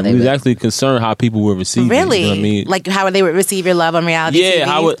about happened. how they We was would. actually concerned how people would receive it. Really? You know what I mean? Like how they would receive your love on reality Yeah,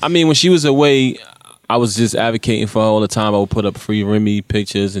 TV? when she was away, I was just advocating for her all the time. I would put up free Remy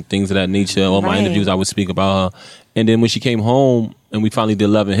pictures and things of that nature. All my interviews, I would speak about her. And then when she came home and we finally did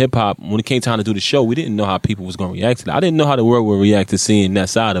Love and Hip Hop, when it came time to do the show, we didn't know how people was going to react to that. I didn't know how the world would react to seeing that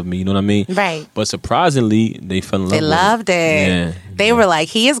side of me. You know what I mean? Right. But surprisingly, they fell in love They with loved it. Yeah. They were like,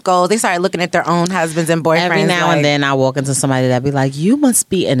 he is gold. They started looking at their own husbands and boyfriends. Every now like, and then I walk into somebody that be like, you must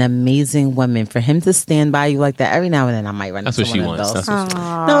be an amazing woman for him to stand by you like that. Every now and then I might run That's into what she one wants. of those. That's what she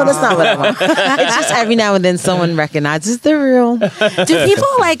wants. No, that's not what I want. It's just every now and then someone recognizes the real. Do people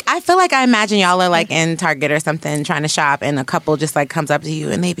like, I feel like I imagine y'all are like in Target or something trying to shop and a couple just like comes up to you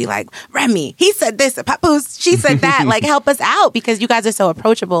and they be like, Remy, he said this, Papoose, she said that. Like, help us out because you guys are so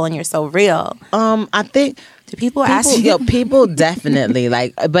approachable and you're so real. I think Do people ask you? Yo, people definitely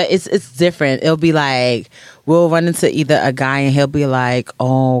like, but it's different. It'll be like we'll run into either a guy and he'll be like,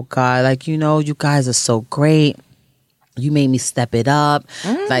 "Oh God, like you guys are so great. You made me step it up,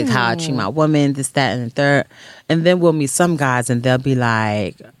 like how I treat my woman, this, that, and the third." And then we'll meet some guys and they'll be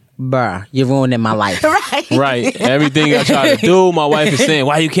like, bruh, you're ruining my life. Right. Everything I try to do, my wife is saying,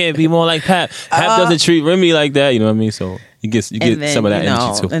 why you can't be more like Pap? Pap doesn't treat Remy like that. You know what I mean? So you get then, some of that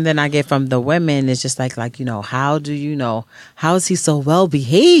energy too. And then I get from the women, it's just like how do you know? How is he so well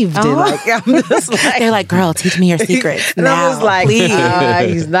behaved? And I'm just like, they're like, girl, teach me your secrets. And now, I was like,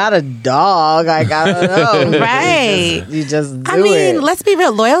 he's not a dog. Like, I don't know. Right. You just do I mean, it. let's be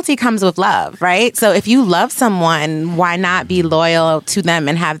real. Loyalty comes with love, right? So if you love someone, why not be loyal to them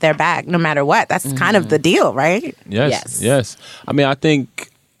and have their back no matter what? That's kind of the deal, right? Yes. I mean, I think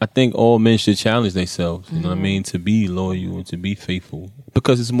all men should challenge themselves, you know what I mean, to be loyal and to be faithful,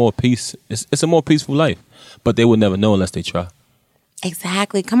 because it's more peace. It's a more peaceful life, but they will never know unless they try.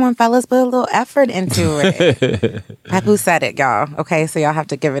 Exactly. Come on, fellas, put a little effort into it. Papoose said it, y'all. Okay, so y'all have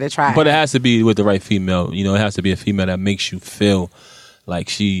to give it a try. But it has to be with the right female. You know, it has to be a female that makes you feel like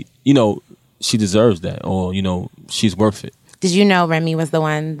she deserves that, or, she's worth it. Did you know Remy was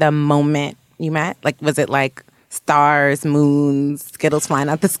the moment you met? Like, was it like stars, moons, Skittles flying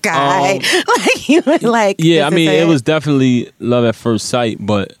out the sky? Yeah, I mean, it was definitely love at first sight,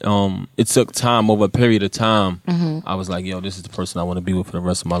 but it took time. Over a period of time, I was like, yo, this is the person I want to be with for the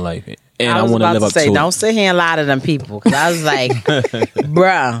rest of my life. And I want to live up to it. Don't sit here and lie to them people. Because I was like,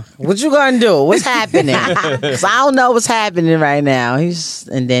 bruh, what you gonna do? What's happening? Because I don't know what's happening right now.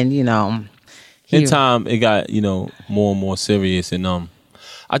 And then, in time, it got, more and more serious. And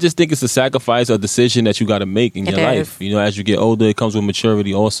I just think it's a sacrifice, a decision that you got to make in your life. As you get older, it comes with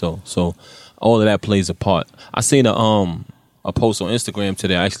maturity also. So all of that plays a part. I seen a post on Instagram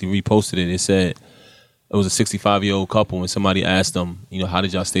today. I actually reposted it. It said it was a 65-year-old couple, and somebody asked them, how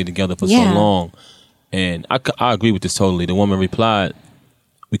did y'all stay together for so long? And I agree with this totally. The woman replied,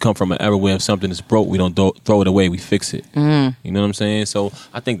 we come from an era where if something is broke, we don't throw it away, we fix it. You know what I'm saying? So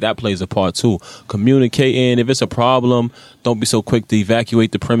I think that plays a part too. Communicating, if it's a problem, don't be so quick to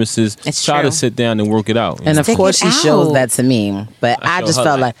evacuate the premises. Try to sit down and work it out. And of course she shows that to me. But I just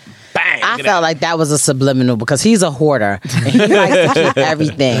felt like, bang, I felt like that was a subliminal, because he's a hoarder and he likes to keep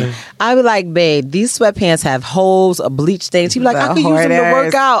everything. I'd be like, babe, these sweatpants have holes, bleach stains. He'd be like, I can use them to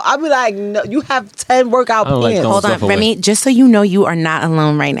work out. I'd be like, no, you have 10 workout pants. Hold on, Remy, just so you know, you are not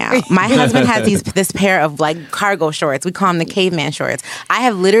alone right now. My husband has this pair of like cargo shorts. We call them the caveman shorts. I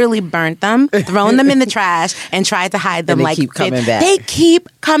have literally burnt them, thrown them in the trash, and tried to hide them. And they keep coming back. They keep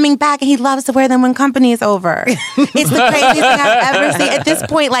coming back, and he loves to wear them when company is over. It's the craziest thing I've ever seen. At this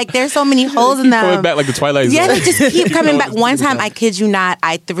point, like, there's so many holes in them. Coming back like the Twilight Zone. Yeah, they just keep coming back. One time, I kid you not,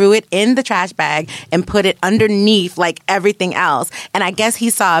 I threw it in the trash bag and put it underneath like everything else. And I guess he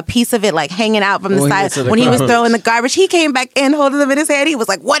saw a piece of it like hanging out from the side when he was throwing the garbage. He came back in holding them in his hand. He was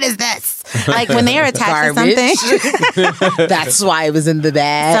like, what is this? Like when they are attached to something. That's why it was in the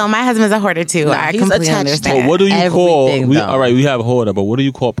bag. So my husband's a hoarder too. No, I completely understand. So what do you call, all right, we have a hoarder, but what do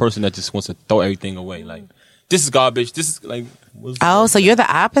you call a person that just wants to throw everything away? Like, this is garbage. This is like... so you're the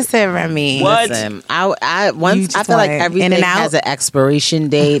opposite, Remy. What? Listen, I feel like everything has an expiration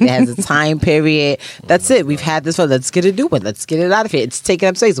date. It has a time period. That's it. We've had this for. Let's get it doing. Let's get it out of here. It's taking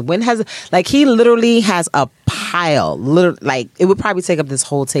up space. He literally has a pile. Like it would probably take up this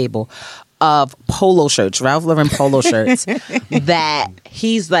whole table of polo shirts, Ralph Lauren polo shirts that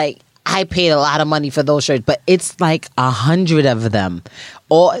he's like, I paid a lot of money for those shirts, but it's like 100 of them.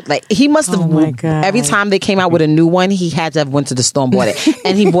 Or like he must have every time they came out with a new one, he had to have went to the store and bought it,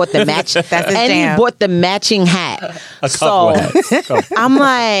 and he bought the match. He bought the matching hat. I'm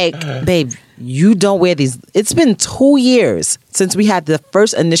like, babe, you don't wear these. It's been 2 years since we had the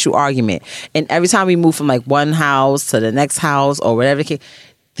first initial argument, and every time we move from like one house to the next house or whatever,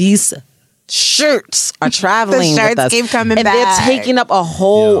 these shirts are traveling the shirts with us, keep coming and back. they're taking up a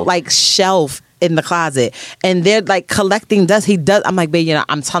whole like shelf in the closet, and they're like collecting dust. I'm like, babe,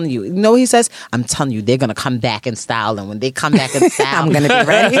 I'm telling you. You know what he says? I'm telling you, they're gonna come back in style, and when they come back in style, I'm gonna be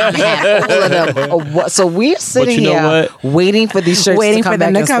ready. I'm gonna have all of them. So we're sitting here waiting for these shirts to come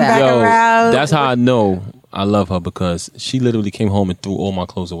back around. That's how I know I love her, because she literally came home and threw all my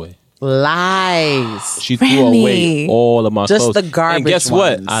clothes away. Lies. She threw away all of my clothes. Just the garbage. And guess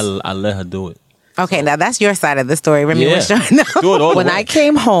ones. what? I let her do it. Okay, now that's your side of the story. Remy was showing up. When I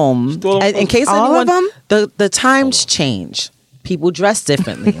came home, in case all anyone, the times change. People dress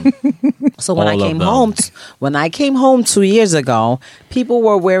differently. So when I came home 2 years ago, people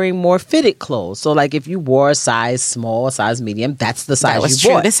were wearing more fitted clothes. So like if you wore a size small, size medium, that's the size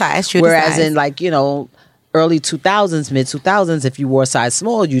you bought. Whereas in like, early 2000s, mid 2000s, if you wore a size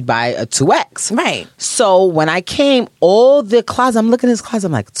small, you'd buy a 2X. Right. So when I came, all the closet, I'm looking at his closet,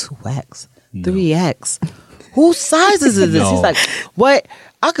 I'm like, 2X, 3X. Whose sizes is this? He's like, what?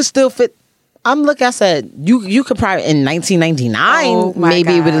 I could still fit I'm looking. I said you could probably in 1999 Oh, my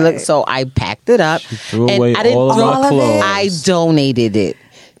maybe it would God. look. So I packed it up threw away I didn't all of throw my it. clothes. I donated it.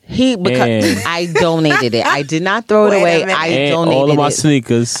 And- I donated it. I did not throw it Wait a away. minute. I And donated all of my it.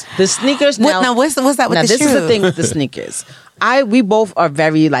 sneakers. The sneakers now. what's that with now the this shoe? is the thing with the sneakers. We both are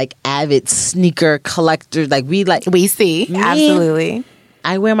very like avid sneaker collectors. Like we like. We see. Me? Absolutely.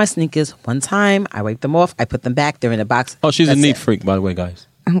 I wear my sneakers one time. I wipe them off. I put them back. They're in a box. Oh, she's That's a neat it. freak, by the way, guys.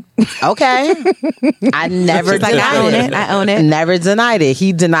 Okay. I never She's like, denied I own it. it. I own it. Never denied it.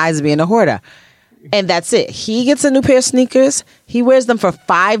 He denies being a hoarder. And that's it. He gets a new pair of sneakers. He wears them for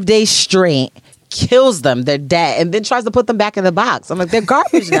 5 days straight. Kills them. They're dead. And then tries to put them back in the box. I'm like, they're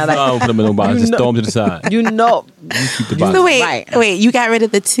garbage now. I don't put them in no box. Just throw them to the side. You know. Keep the box. So wait, Right. you got rid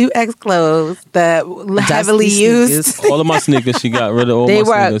of the 2X clothes, the heavily used. sneakers. All of my sneakers, she got rid of all They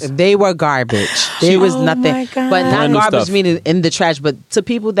my were sneakers. garbage. There was Oh nothing. my God. But not Brand new garbage stuff. meaning in the trash, but to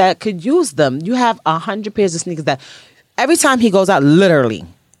people that could use them. You have 100 pairs of sneakers that every time he goes out, literally,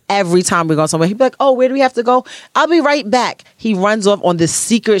 every time we go somewhere, he'd be like, oh, where do we have to go? I'll be right back. He runs off on this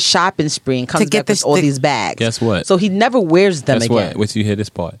secret shopping spree and comes To get back with this- all the- these bags. Guess what? So he never wears them Guess again. what? Wait till you hear this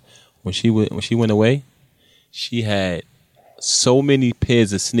part. When she went away, she had so many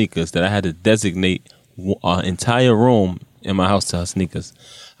pairs of sneakers that I had to designate an entire room in my house to her sneakers.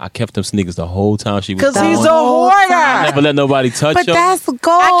 I kept them sneakers the whole time she was Because he's gone. a hoarder. Never let nobody touch But them. that's gold.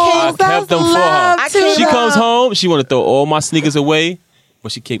 I That's kept them for her. love I too. can't- She comes home, she want to throw all my sneakers away,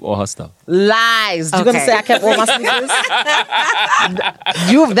 but she kept all her stuff. Lies. You Okay. gonna say I kept all my sneakers?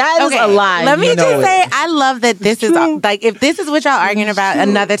 That is a lie. Let me You know just it. say, I love that this is like, if this is what y'all arguing about,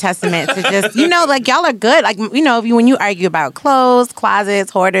 another testament to just, like y'all are good. Like, when you argue about clothes,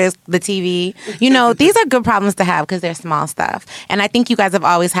 closets, hoarders, the TV, these are good problems to have because they're small stuff. And I think you guys have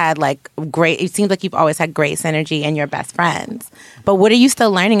always had it seems like you've always had great synergy and you're best friends. But what are you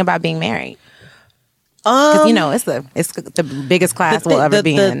still learning about being married? Because it's the biggest class we'll ever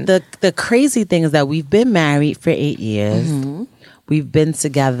be in. The crazy thing is that we've been married for 8 years. Mm-hmm. We've been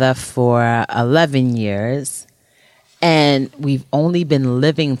together for 11 years. And we've only been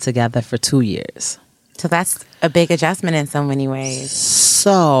living together for 2 years. So that's a big adjustment in so many ways.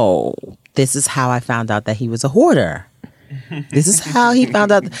 So this is how I found out that he was a hoarder. This is how he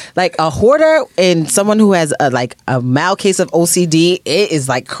found out. Like a hoarder and someone who has a mild case of OCD, it is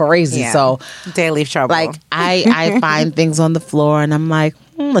like crazy. Yeah. So Daily trouble. like I find things on the floor and I'm like,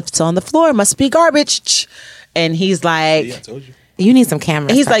 if it's on the floor, it must be garbage. And he's like, I told you. You need some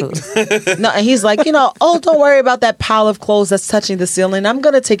cameras. he's like, Papoose. no, and he's like, oh, don't worry about that pile of clothes that's touching the ceiling. I'm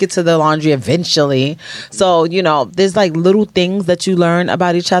gonna take it to the laundry eventually. So there's like little things that you learn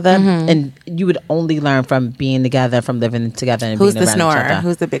about each other, and you would only learn from being together, from living together, and Who's being the around snorer? each other.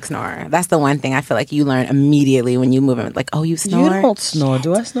 Who's the big snorer? That's the one thing I feel like you learn immediately when you move in. Like, oh, you snore? You don't snore.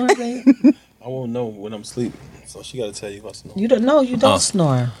 Do I snore, babe? I won't know when I'm asleep, so she got to tell you if I snore. You don't know. You don't Oh.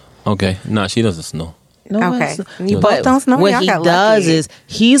 snore. Okay, nah, she doesn't snore. No, Okay. it's- You but both don't snore? What Y'all he got does lucky. is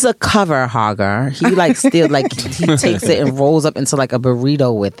he's a cover hogger. He he takes it and rolls up into like a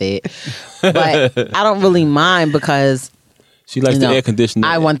burrito with it. But I don't really mind because She likes the air conditioner.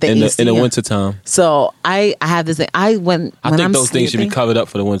 I want the in AC the on. winter time. so I have this thing. I when think I'm those things should be sleeping- covered up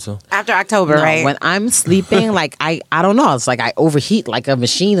for the winter. After October, No, right? when I'm sleeping, like I don't know. It's like I overheat like a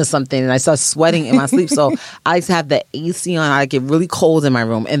machine or something, and I start sweating in my sleep. So I like to have the AC on. I get really cold in my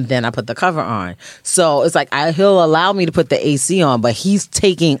room, and then I put the cover on. So it's like he'll allow me to put the AC on, but he's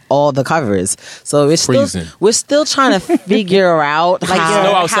taking all the covers. So Freezing. we're still trying to figure out like how.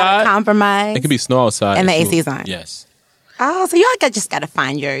 Snow how outside? to compromise. It could be snow outside. And the it's AC's true. on. Yes. Oh, so y'all just got to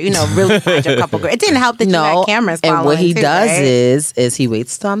find really find your couple. It didn't help that you No, had cameras and following what he too, does right? is he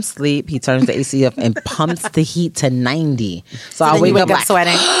waits till I'm asleep. He turns the AC up and pumps the heat to 90. So I Then you wake up like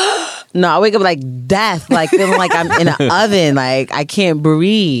sweating. no, I wake up like death, like feeling like I'm in an oven, like I can't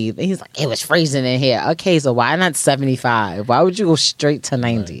breathe. And he's like, it was freezing in here. Okay, so why not 75? Why would you go straight to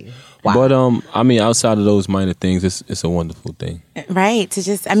 90? Wow. But I mean, outside of those minor things, it's a wonderful thing. Right. To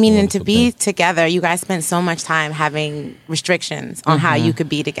just, and to Wonderful be thing. together, you guys spent so much time having restrictions on how you could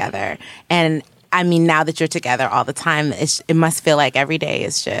be together. And now that you're together all the time, it must feel like every day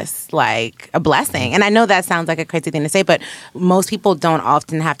is just like a blessing. And I know that sounds like a crazy thing to say, but most people don't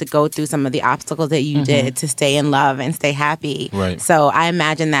often have to go through some of the obstacles that you did to stay in love and stay happy. Right. So I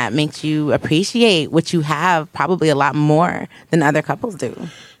imagine that makes you appreciate what you have probably a lot more than other couples do.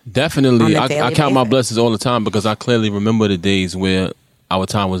 Definitely. On a I daily count my basis. blessings all the time because I clearly remember the days where our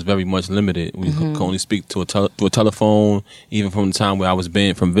time was very much limited. We could only speak to through a telephone, even from the time where I was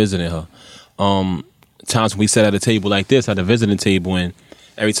banned from visiting her. Times when we sat at a table like this, at a visiting table, and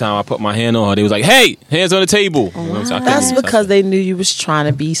every time I put my hand on her, they was like, "Hey, hands on the table." You know what I'm saying? That's because they knew you was trying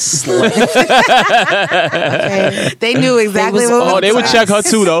to be slick. They knew exactly what was they would check her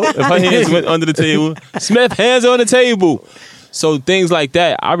too, though. If her hands went under the table, Smith, hands on the table. So things like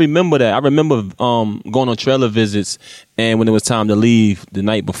that, I remember that. I remember going on trailer visits, and when it was time to leave the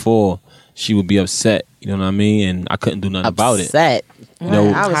night before, she would be upset. You know what I mean? And I couldn't do nothing about it. Upset. You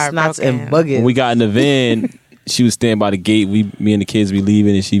know, I was snots and bugging. when we got in the van, she would stand by the gate. Me and the kids be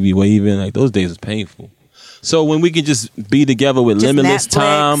leaving, and she'd be waving. Like, those days was painful. So when we can just be together with just limitless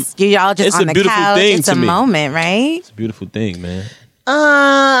Netflix. time, Y'all just it's on a the beautiful couch. thing It's to a me. moment, right? It's a beautiful thing, man.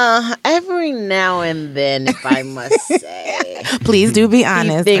 Every now and then, if I must say. Please do be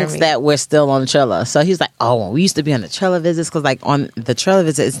honest. He thinks Remy. that we're still on the trailer. So he's like, oh, we used to be on the trailer visits because, like, on the trailer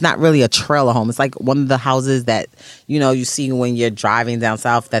visit, it's not really a trailer home. It's like one of the houses that, you know, you see when you're driving down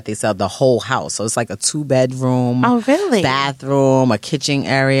south that they sell the whole house. So it's like a 2-bedroom. Oh, really? Bathroom, a kitchen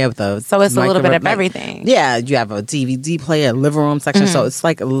area with a. So it's a little bit of like, everything. Yeah, you have a DVD player, a living room section. So it's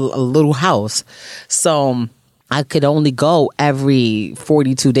like a little house. So I could only go every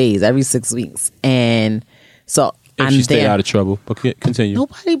 42 days, every 6 weeks. And so If she stayed out of trouble. But continue.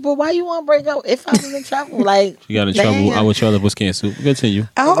 Nobody, but why you want to break up if I was in trouble? Like, She got in trouble. Our trailer was canceled. Continue.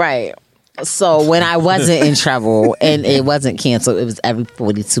 right. So when I wasn't in trouble and it wasn't canceled, it was every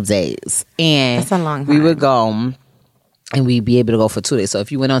 42 days. And That's a long we time. would go and we'd be able to go for 2 days. So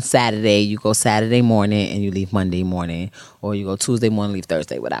if you went on Saturday, you go Saturday morning and you leave Monday morning, or you go Tuesday morning, leave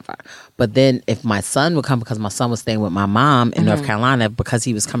Thursday, whatever. But then if my son would come, because my son was staying with my mom in North Carolina, because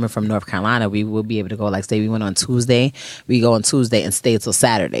he was coming from North Carolina, we would be able to go, like, say we went on Tuesday, we go on Tuesday and stay till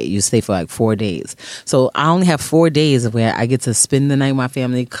Saturday. You stay for like 4 days. So I only have 4 days where I get to spend the night with my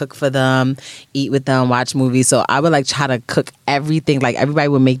family, cook for them, eat with them, watch movies. So I would like try to cook everything. Like, everybody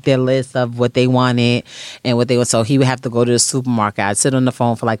would make their list of what they wanted and what they would. So he would have to go to the supermarket. I'd sit on the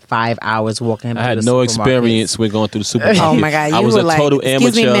phone for like 5 hours walking him. I had no experience with going through the supermarket. Oh my God, I you was were a like, total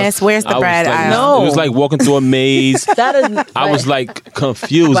 "Excuse me, amateur. miss, where's the I was bread like, aisle?" It was like walking through a maze. That is, I was like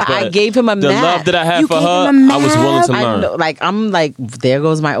confused, But I gave him a the map. love that I had You for gave her, him a I was willing to map? learn. I know, like, I'm like, there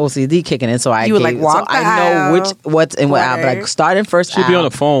goes my OCD kicking in. So I You would, like, walk the I know aisle, what's and what. I'll be like, order. starting first. She'd be on aisle.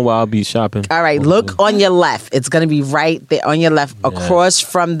 the phone while I'll be shopping. All right, look on your left. It's gonna be right there on your left, across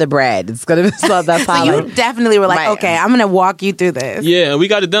from the bread. It's gonna be so that's how. So you definitely were like, Right. okay, I'm gonna walk you through this. Yeah, we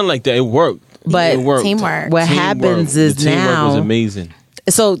got it done like that. It worked. But it worked. Teamwork. What Teamwork. happens is the teamwork now. was amazing.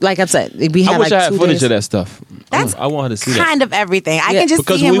 So, like I said, we had I wish like I had 2 footage days. of that stuff. That's I want her to see that. Kind of everything. I Yeah, can just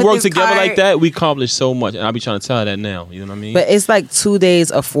Because see when him we with work his together cart. like that, we accomplish so much. And I'll be trying to tell her that now. You know what I mean? But it's like 2 days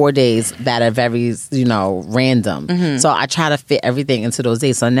or 4 days that are very, random. Mm-hmm. So I try to fit everything into those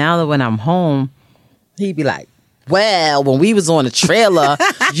days. So now that when I'm home, he'd be like, well, when we was on the trailer,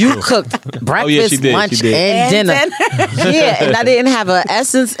 you cooked breakfast, she did. lunch, She did. and dinner. Yeah, and I didn't have an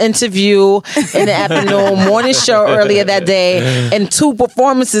Essence interview in the afternoon, morning show earlier that day, and 2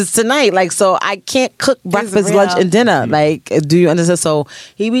 performances tonight. Like, so I can't cook breakfast, real. lunch, and dinner. Like, do you understand? So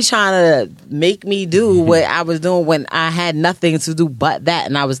he be trying to make me do what I was doing when I had nothing to do but that,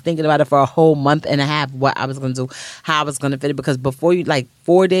 and I was thinking about it for a whole month and a half, what I was going to do, how I was going to fit it, because before you, like,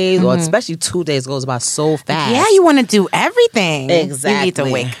 4 days or especially 2 days goes by so fast. Yeah, you want to do everything.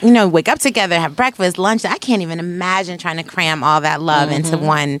 Exactly. You need to wake up together, have breakfast, lunch. I can't even imagine trying to cram all that love into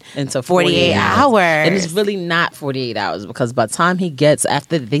 48 hours. And it's really not 48 hours, because by the time he gets,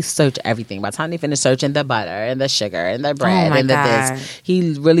 after they search everything, by the time they finish searching the butter and the sugar and the bread my and the God. this,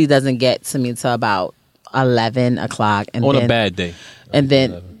 he really doesn't get to me till about 11 o'clock. And on then, a bad day. And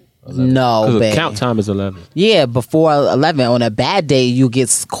then, no, Because the babe. count time is 11. Yeah, before 11. On a bad day, you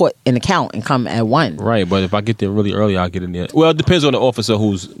get caught in the count and come at 1. Right, but if I get there really early, I'll get in there. Well, it depends on the officer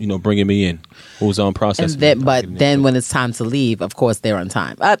who's bringing me in, who's on process. And then, but then when it's time to leave, of course, they're on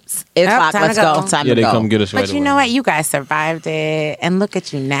time. Up, 8 o'clock, time let's to go. go. Time yeah, to they go. come get us right But you away. know what? You guys survived it. And look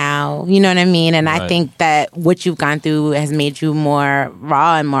at you now. You know what I mean? And I Right. think that what you've gone through has made you more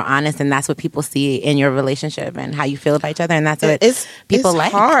raw and more honest. And that's what people see in your relationship and how you feel about each other. And that's what people it's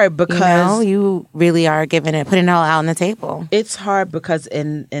like. hard because you really are putting it all out on the table. it's hard because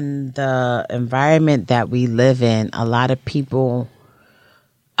in the environment that we live in, a lot of people,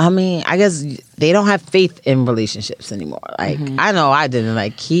 I mean, I guess they don't have faith in relationships anymore. Like, I know I didn't.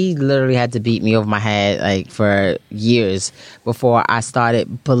 Like, he literally had to beat me over my head, like, for years before I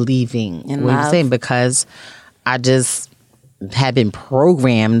started believing In what he was love. saying, because I just had been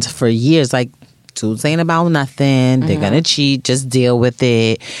programmed for years, like, dudes ain't about nothing. They're gonna cheat. Just deal with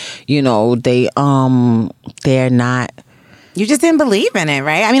it. They're not. You just didn't believe in it,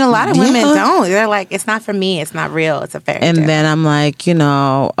 right? I mean, a lot of women don't. They're like, it's not for me. It's not real. It's a fairy tale. And then I'm like,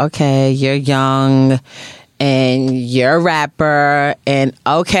 okay, you're young and you're a rapper, and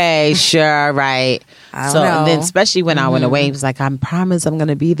okay, sure, right. So and then especially when I went away, he was like, I promise I'm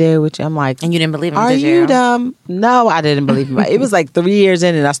gonna be there with you. I'm like, and you didn't believe him, are did you dumb? No, I didn't believe him. It was like 3 years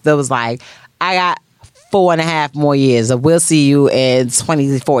in, and I still was like, I got 4.5 more years of we'll see you in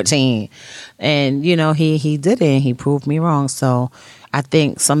 2014. And he did it, and he proved me wrong. So I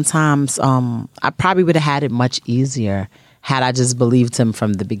think sometimes I probably would have had it much easier had I just believed him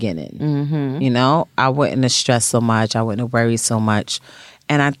from the beginning. I wouldn't have stressed so much, I wouldn't have worried so much.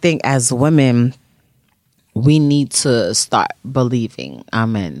 And I think as women, we need to start believing our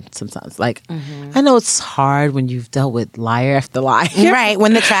men sometimes. Like, I know it's hard when you've dealt with liar after liar. Right,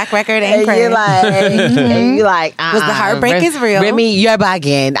 when the track record ain't and crazy. you're like, Was the heartbreak is real. Remy, you're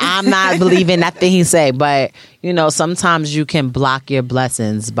bugging. I'm not believing nothing he say. But, sometimes you can block your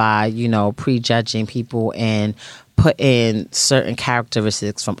blessings by, prejudging people and put in certain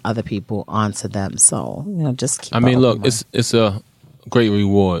characteristics from other people onto them. So, just keep look, it's a great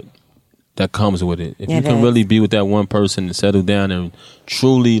reward that comes with it. If you can really be with that one person and settle down and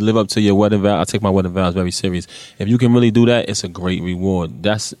truly live up to your wedding vow, I take my wedding vows very serious. If you can really do that, it's a great reward.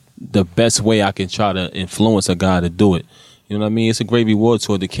 That's the best way I can try to influence a guy to do it. You know what I mean? It's a great reward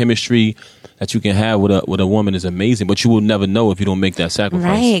to it. The chemistry that you can have with a woman is amazing, but you will never know if you don't make that sacrifice.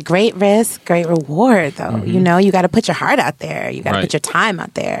 Right. Great risk, great reward, though. You got to put your heart out there. You got to put your time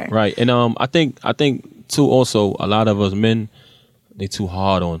out there. Right. And I think too, also, a lot of us men, they too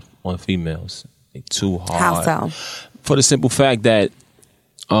hard on females. They too hard. How so? For the simple fact that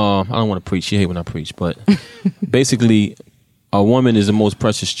I don't want to preach. You hate when I preach, but basically, a woman is the most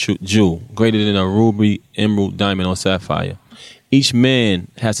precious jewel, greater than a ruby, emerald, diamond, or sapphire. Each man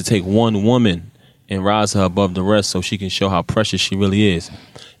has to take one woman and rise her above the rest so she can show how precious she really is.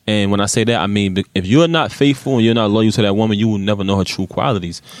 And when I say that, I mean, if you're not faithful and you're not loyal to that woman, you will never know her true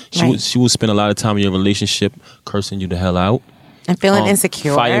qualities. She will spend a lot of time in your relationship cursing you the hell out. And feeling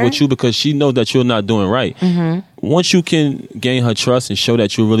insecure. Fighting with you because she knows that you're not doing right. Once you can gain her trust and show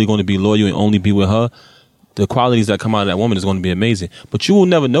that you're really going to be loyal and only be with her, the qualities that come out of that woman is going to be amazing. But you will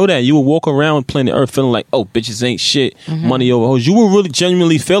never know that. You will walk around planet Earth feeling like, oh, bitches ain't shit, money over hoes. You will really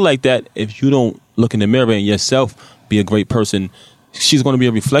genuinely feel like that if you don't look in the mirror and yourself be a great person. She's going to be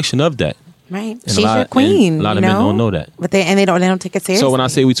a reflection of that. Right. She's your queen. A lot of men don't know that. But they don't take it seriously. So when I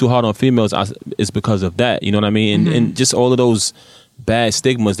say we too hard on females, it's because of that. You know what I mean? And just all of those bad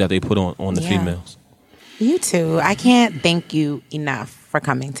stigmas that they put on the females. You too. I can't thank you enough for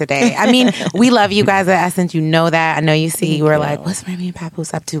coming today. I mean, we love you guys at Essence. You know that. I know you see we're like, what's Remy and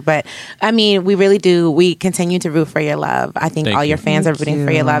Papoose up to? But I mean, we really do. We continue to root for your love. I think all your fans are rooting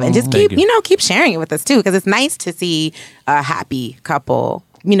for your love. And just keep sharing it with us too, because it's nice to see a happy couple,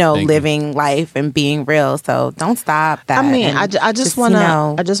 living life and being real. So don't stop that. I mean, I just want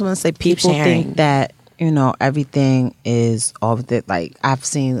to say people think that, everything is all of it. Like, I've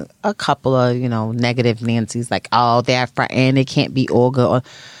seen a couple of, negative Nancy's like, oh, they're frightened. It can't be all good.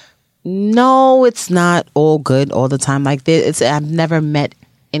 No, it's not all good all the time. Like, I've never met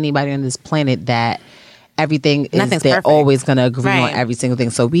anybody on this planet that everything is, they're perfect. Always going to agree on every single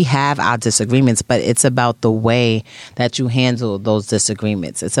thing. So we have our disagreements, but it's about the way that you handle those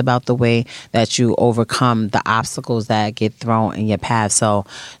disagreements. It's about the way that you overcome the obstacles that get thrown in your path. So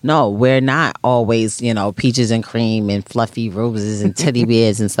no, we're not always, peaches and cream and fluffy roses and teddy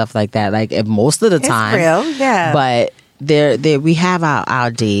bears and stuff like that. Like, most of the time, it's real, yeah. But we have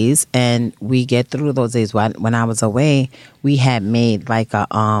our days, and we get through those days. When I was away, we had made like a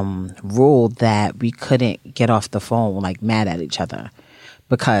rule that we couldn't get off the phone like mad at each other,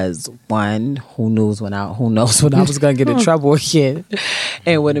 because one, who knows when I was gonna get in trouble again,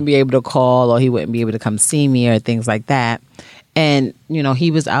 and wouldn't be able to call, or he wouldn't be able to come see me, or things like that. And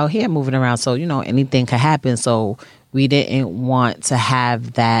he was out here moving around, so anything could happen. So we didn't want to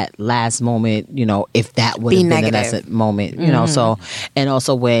have that last moment, if that would have been the last moment, So, and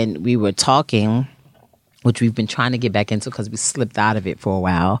also when we were talking, which we've been trying to get back into because we slipped out of it for a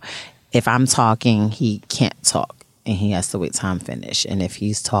while. If I'm talking, he can't talk, and he has to wait till I'm finished. And if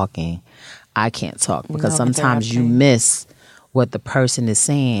he's talking, I can't talk, because sometimes you miss what the person is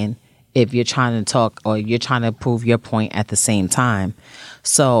saying if you're trying to talk or you're trying to prove your point at the same time.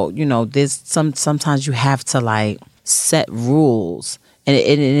 So, there's sometimes you have to like set rules, and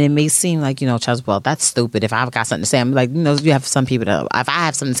it may seem like, Charles, well, that's stupid. If I've got something to say, I'm like, you have some people that if I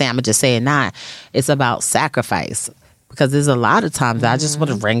have something to say, I'm gonna just say it. Not. It's about sacrifice. Because there's a lot of times I just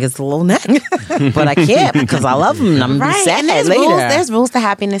want to wring his little neck, but I can't because I love him and I'm gonna be sad And there's later. rules. There's rules to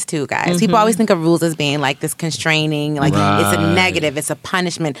happiness too, guys. People always think of rules as being like this constraining, like it's a negative, it's a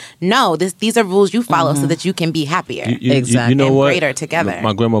punishment. No, these are rules you follow so that you can be happier. Exactly. You know and what? greater together.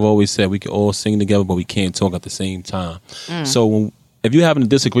 My grandmother always said we can all sing together, but we can't talk at the same time. So if you're having a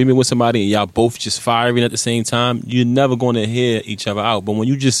disagreement with somebody and y'all both just firing at the same time, you're never going to hear each other out. But when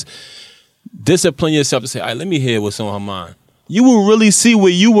you just discipline yourself to say, all right, let me hear what's on her mind, you will really see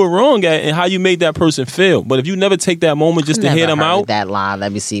where you were wrong at and how you made that person feel. But if you never take that moment just to hear them out. That line,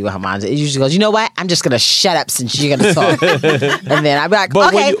 let me see what her mind is. It usually goes, you know what? I'm just going to shut up since you're going to talk. And then I'll be like,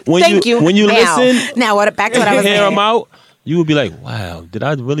 But okay, when you now. listen, Now, back to what I was hear saying. them out, you would be like, wow, did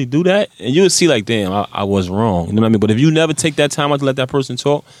I really do that? And you would see like, damn, I was wrong. You know what I mean? But if you never take that time out to let that person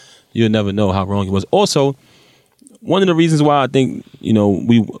talk, you'll never know how wrong it was. Also, one of the reasons why I think,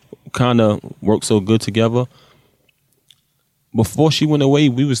 we kind of work so good together, before she went away,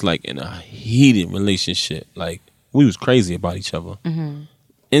 we was like in a heated relationship. Like we was crazy about each other.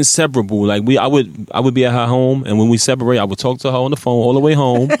 Inseparable. Like I would be at her home, and when we separate, I would talk to her on the phone all the way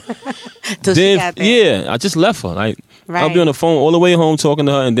home. Till she got there. Yeah, I just left her. Like Right. I'll be on the phone all the way home talking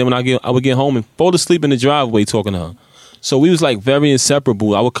to her, and then when I would get home and fall asleep in the driveway talking to her. So we was like very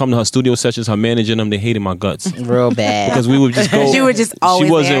inseparable. I would come to her studio sessions, her manager and them, they hated my guts. Real bad. Because we would just go. She was just always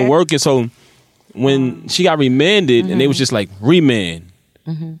She wasn't there. working, so when she got remanded and they was just like remand,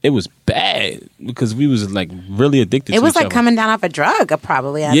 it was bad because we was like really addicted to It was each like other. coming down off a drug,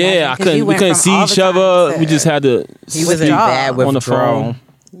 probably. I Yeah, imagine, 'cause we couldn't see each other. We just had to He was in speak bad on the withdrawal. phone.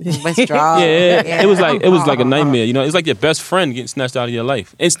 withdrawal. Yeah, it was like a nightmare. It's like your best friend getting snatched out of your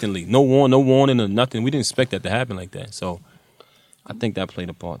life instantly. No warning or nothing. We didn't expect that to happen like that. So I think that played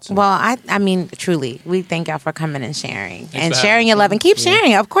a part too. Well, I mean, truly, we thank y'all for coming and sharing and for sharing having your me. love and keep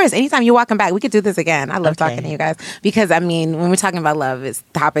sharing. Of course, anytime you're walking back, we could do this again. I love Okay. talking to you guys because I mean, when we're talking about love,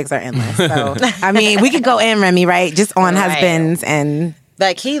 topics are endless. So I mean, we could go in, Remy, right? Just on Right. husbands and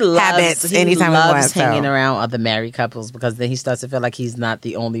Like he loves, habits he anytime we loves want, so. hanging around other married couples because then he starts to feel like he's not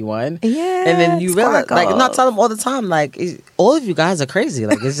the only one. Yeah, and then you realize, like, sparkle. not tell him all the time, like, all of you guys are crazy.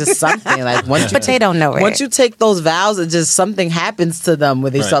 Like, it's just something. Like, once but they don't know it. once you take those vows, it just something happens to them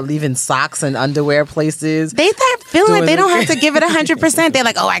where they Right. start leaving socks and underwear places. They start feeling like they Doing don't it. have to give it 100%. They're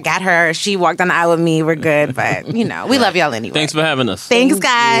like, oh, I got her. She walked on the aisle with me. We're good. But, we love y'all anyway. Thanks for having us. Thanks,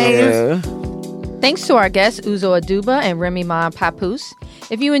 guys. Yeah. Thanks to our guests, Uzo Aduba and Remy Ma Papoose.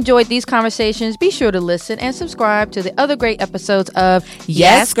 If you enjoyed these conversations, be sure to listen and subscribe to the other great episodes of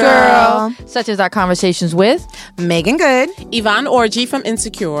Yes, Girl. such as our conversations with Megan Good. Yvonne Orji from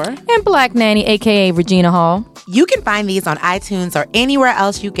Insecure. and Black Nanny, aka Regina Hall. You can find these on iTunes or anywhere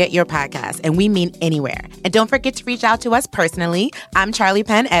else you get your podcasts, and we mean anywhere. And don't forget to reach out to us personally. I'm Charlie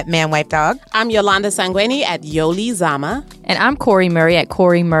Penn at Man Wife Dog. I'm Yolanda Sanguini at Yoli Zama. And I'm Corey Murray at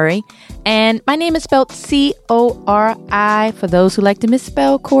Corey Murray. And my name is spelled Cori for those who like to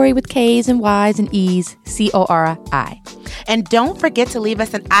misspell Corey with K's and Y's and E's. Cori. And don't forget to leave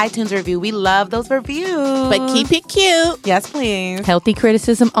us an iTunes review. We love those reviews. But keep it cute. Yes, please. Healthy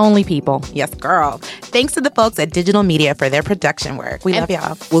criticism only, people. Yes, girl. Thanks to the folks at Digital Media for their production work. We love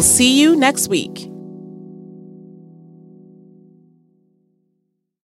y'all. We'll see you next week.